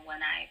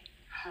when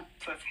I'm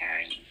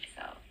preparing.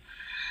 So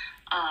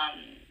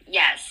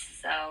yes.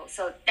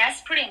 So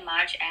that's pretty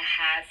much I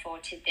had for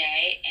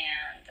today.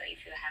 And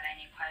if you have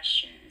any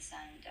questions,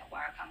 and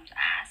welcome to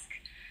ask.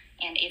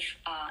 And if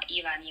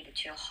Eva needed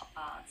to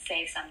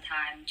save some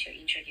time to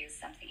introduce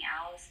something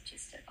else,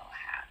 just go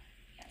ahead.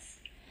 Yes.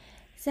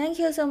 Thank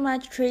you so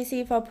much,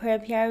 Tracy, for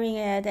preparing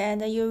it,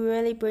 and you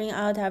really bring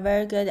out a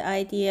very good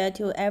idea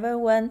to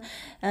everyone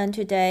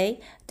today.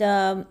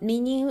 The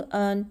meaning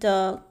and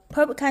the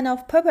kind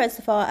of purpose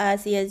for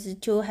us is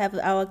to have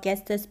our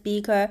guest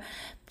speaker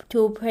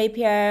to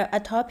prepare a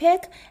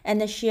topic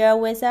and share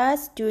with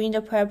us during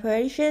the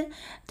preparation.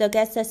 The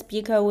guest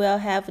speaker will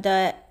have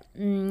the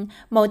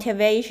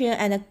motivation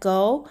and a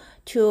goal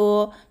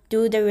to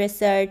do the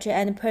research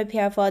and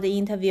prepare for the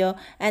interview.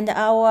 And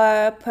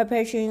our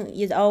preparation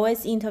is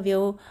always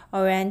interview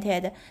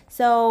oriented.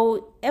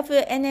 So if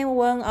any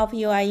one of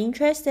you are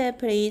interested,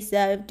 please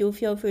do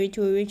feel free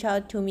to reach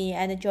out to me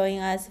and join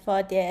us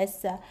for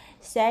this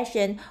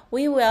session.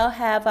 We will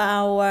have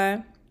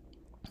our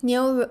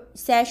new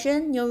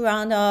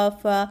round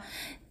of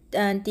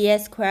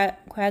DS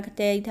Crack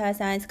Data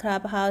Science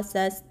Clubhouse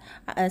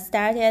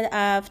started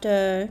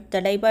after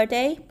the Labor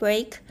Day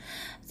break.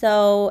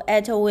 So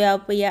it will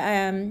be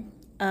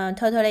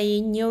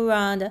totally new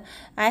round.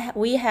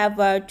 We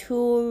have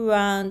 2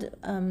 round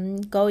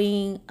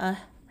going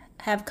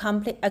have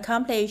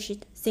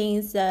accomplished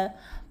since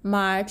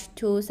March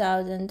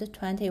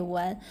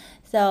 2021.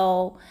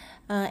 So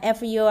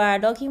if you are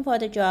looking for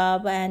the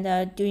job and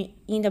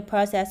in the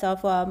process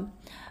of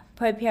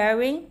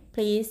preparing,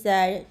 please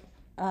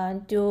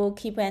do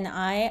keep an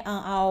eye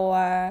on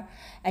our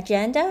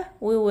agenda.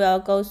 We will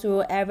go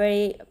through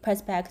every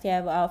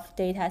perspective of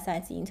data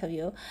science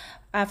interview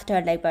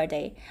after Labor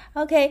Day.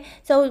 Okay,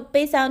 so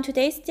based on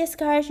today's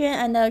discussion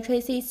and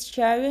Tracy's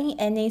sharing,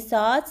 any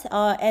thoughts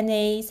or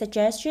any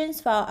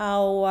suggestions for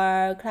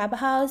our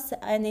clubhouse,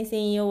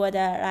 anything you would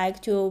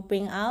like to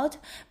bring out,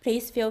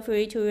 please feel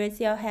free to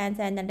raise your hands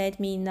and let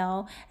me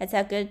know. It's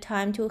a good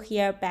time to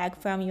hear back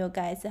from you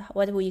guys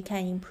what we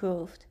can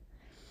improve.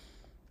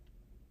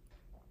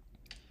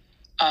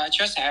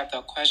 Just have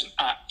a question.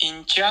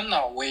 In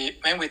general,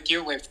 when we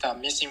deal with the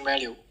missing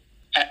value,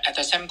 at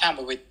the same time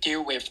we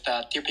deal with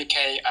the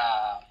duplicate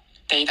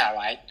data,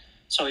 right?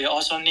 So you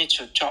also need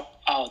to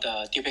drop out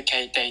the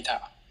duplicate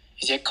data.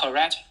 Is it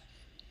correct?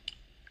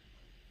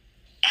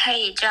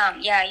 Hey,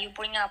 John. Yeah, you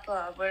bring up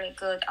a very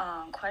good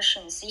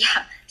questions.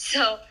 Yeah.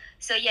 So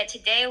yeah,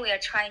 today we are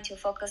trying to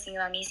focus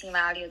on missing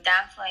value.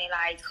 Definitely,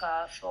 like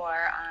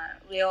for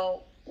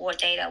real world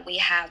data, we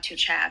have to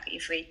check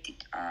if we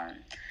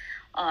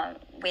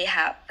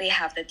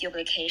have the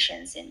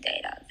duplications in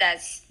data.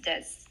 That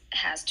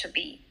has to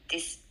be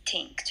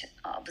distinct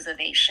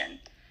observation.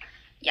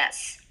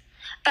 Yes,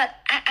 but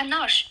I'm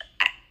not sure.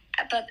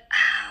 But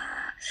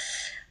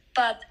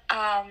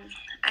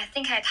I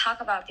think I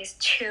talk about this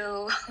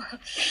too.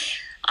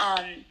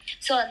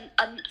 So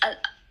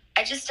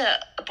I just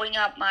bring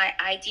up my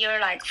idea.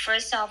 Like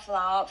first of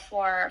all,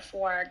 for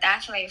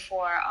definitely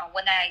for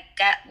when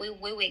we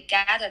will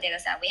gather data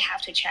set, we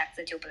have to check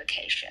the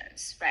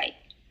duplications, right?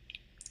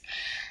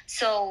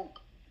 So,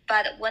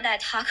 but when I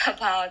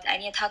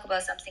need to talk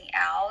about something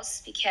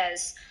else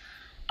because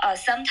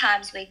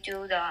sometimes we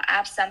do the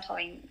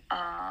upsampling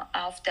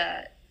of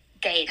the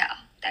data,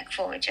 like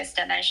for just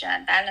dimension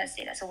and balance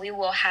data. So we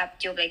will have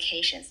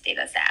duplications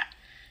data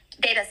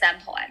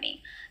sample, I mean,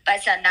 but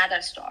it's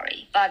another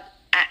story. But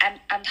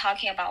I'm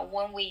talking about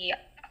when we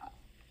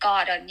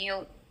got a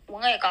new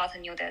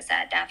data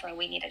set, definitely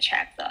we need to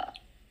check the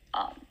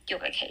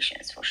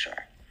duplications for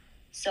sure.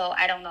 So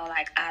I don't know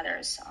like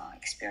others'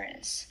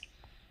 experience.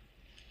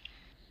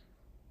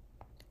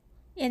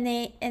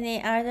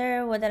 Any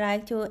other would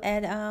like to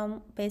add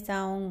on based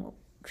on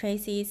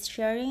Tracy's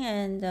sharing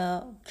and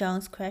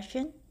John's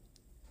question?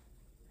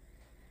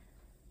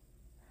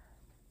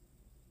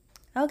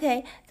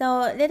 Okay,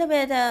 so a little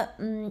bit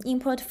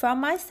input from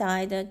my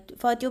side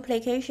for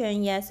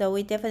duplication. Yes, so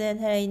we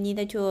definitely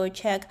need to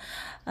check,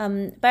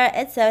 but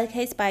it's a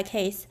case by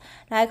case.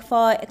 Like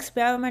for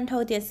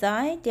experimental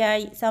design,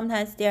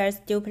 sometimes there's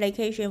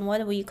duplication.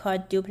 What we call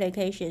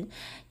duplication.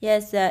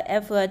 Yes,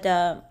 if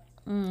the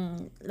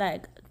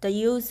like the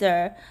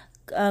user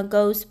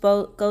goes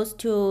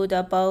to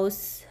the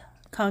both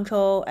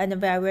control and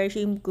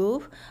variation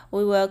group,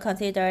 we will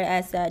consider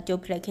as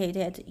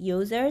duplicated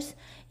users.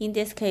 In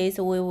this case,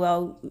 we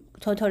will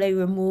totally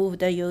remove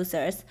the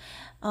users.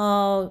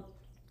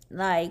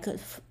 Like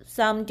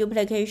some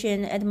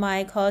duplication, it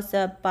might caused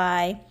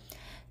by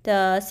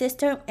the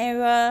system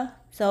error.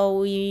 So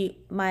we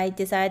might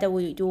decide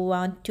we do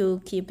want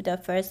to keep the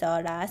first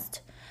or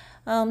last.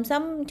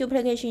 Some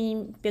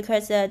duplication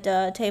because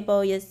the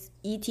table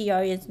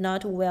ETL is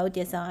not well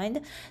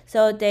designed,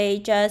 so they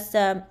just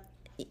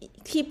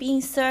keep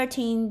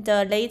inserting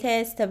the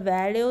latest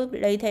value,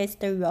 latest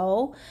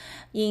row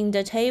in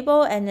the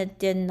table and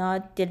did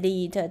not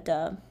delete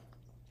the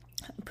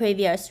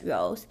previous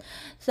rows.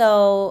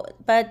 So,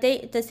 but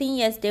the thing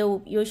is they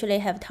usually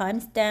have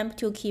timestamp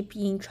to keep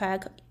in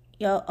track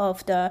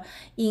of the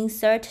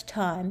insert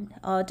time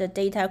or the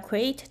data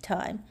create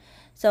time.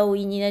 So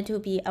we needed to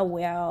be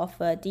aware of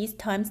this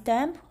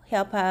timestamp,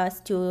 help us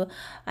to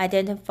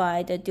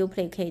identify the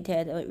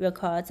duplicated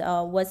records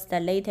or what's the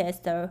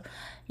latest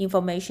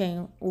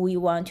information we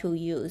want to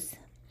use.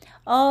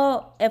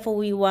 Or if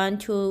we want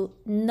to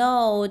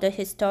know the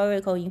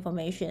historical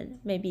information,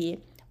 maybe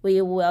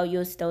we will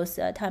use those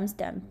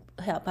timestamps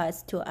help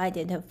us to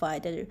identify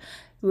the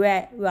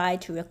right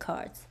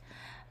records.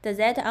 Does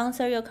that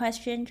answer your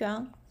question,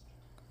 John?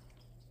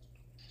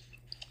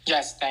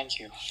 Yes, thank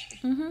you.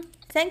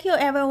 Thank you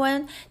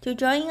everyone to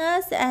join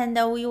us, and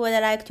we would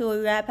like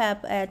to wrap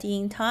up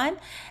in time.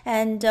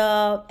 And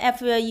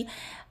if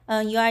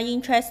you are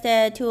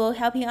interested to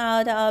helping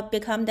out or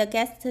become the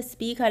guest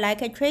speaker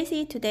like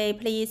Tracy today,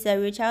 please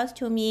reach out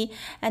to me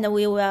and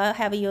we will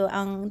have you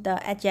on the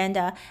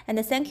agenda.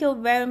 And thank you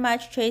very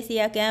much, Tracy,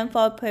 again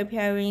for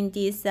preparing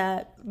these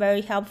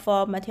very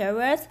helpful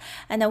materials.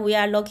 And we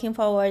are looking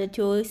forward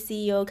to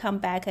see you come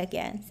back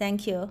again.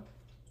 Thank you.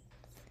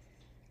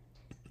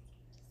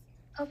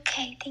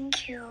 Okay,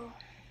 thank you.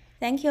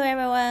 Thank you,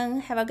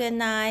 everyone. Have a good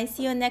night.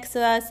 See you next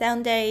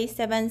Sunday,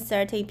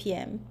 7:30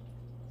 p.m.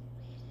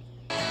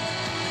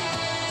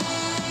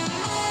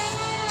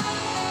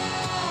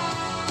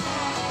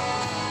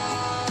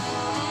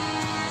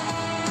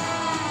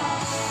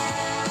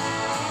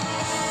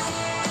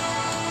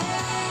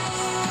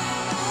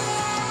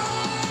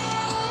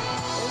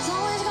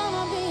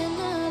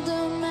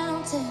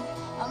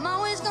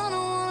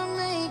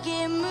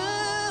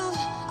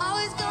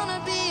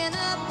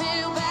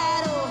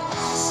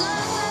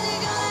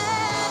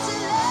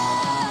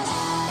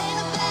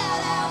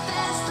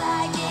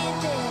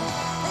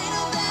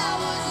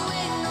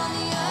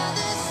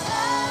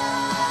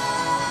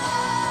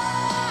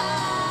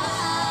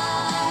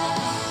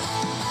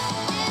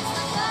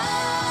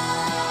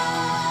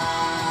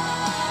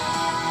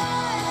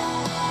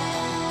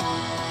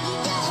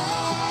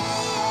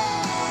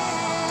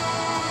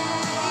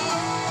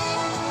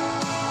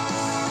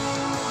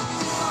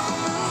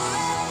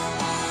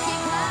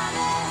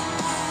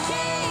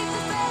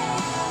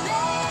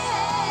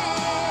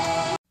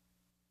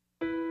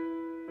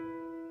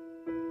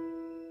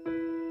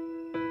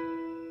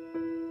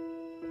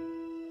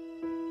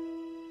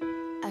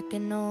 I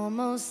can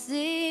almost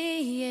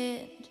see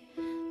it,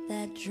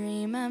 that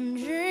dream I'm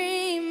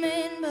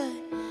dreaming, but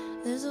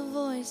there's a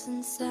voice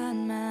inside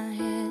my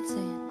head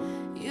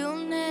saying you'll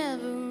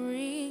never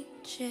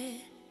reach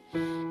it.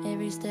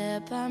 Every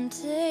step I'm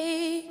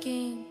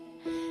taking,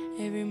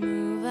 every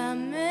move I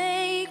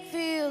make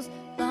feels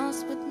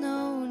lost with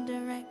no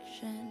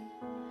direction.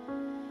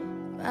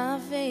 My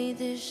faith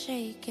is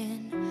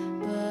shaking,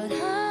 but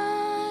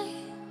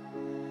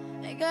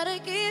I gotta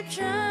keep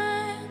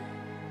trying.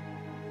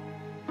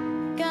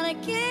 Gotta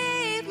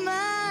keep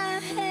my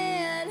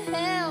head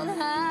held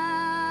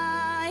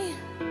high.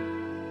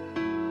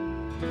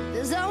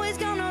 There's always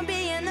gonna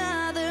be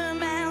another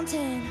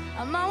mountain.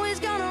 I'm always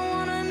gonna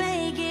wanna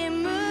make it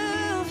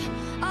move.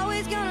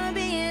 Always gonna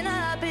be an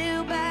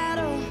uphill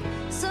battle.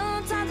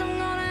 Sometimes I'm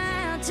gonna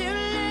have to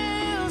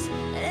lose.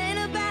 It ain't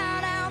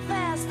about how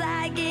fast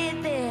I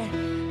get there.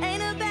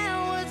 Ain't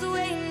about what's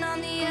waiting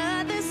on the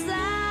other side.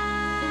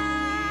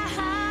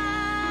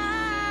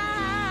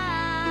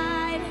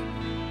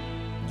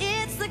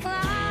 It's the climb.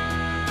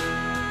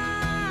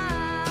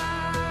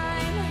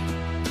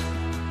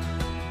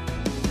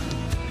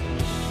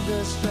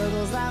 The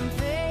struggles I'm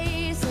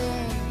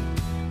facing,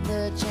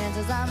 the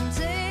chances I'm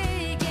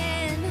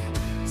taking,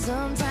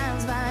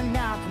 sometimes might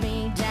knock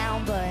me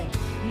down, but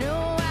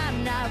no,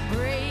 I'm not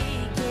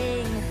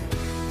breaking.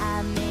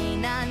 I may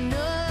not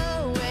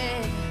know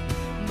it,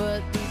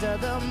 but these are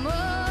the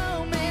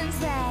moments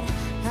that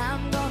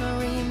I'm gonna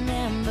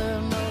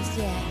remember most.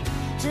 Yeah,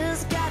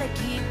 just gotta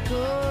keep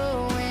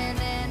going,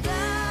 and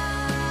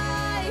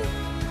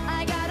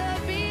I gotta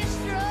be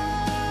strong.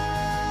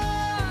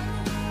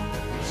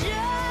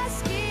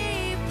 Just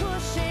keep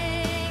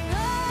pushing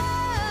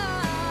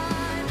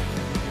on,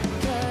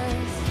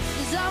 'cause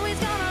there's always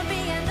gonna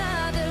be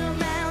another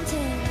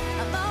mountain.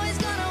 I'm always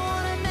gonna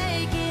wanna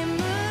make it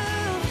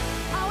move.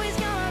 Always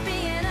gonna be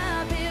an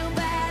uphill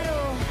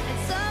battle, and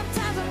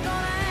sometimes I'm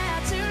gonna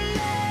have to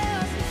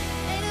lose.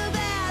 Ain't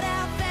about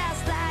how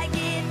fast I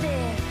get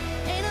there.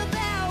 Ain't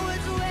about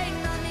what's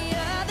waiting on the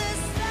other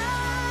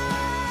side.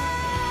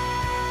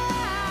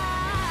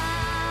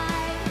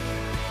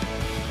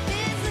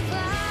 It's the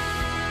climb.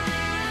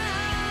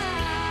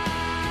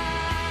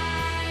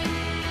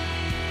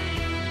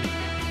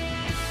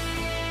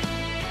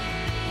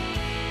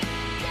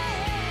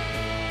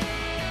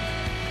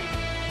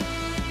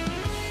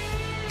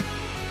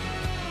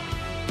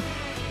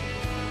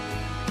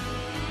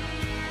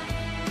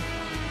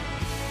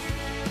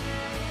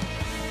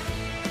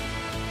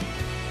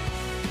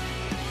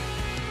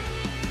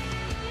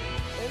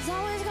 There's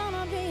always gonna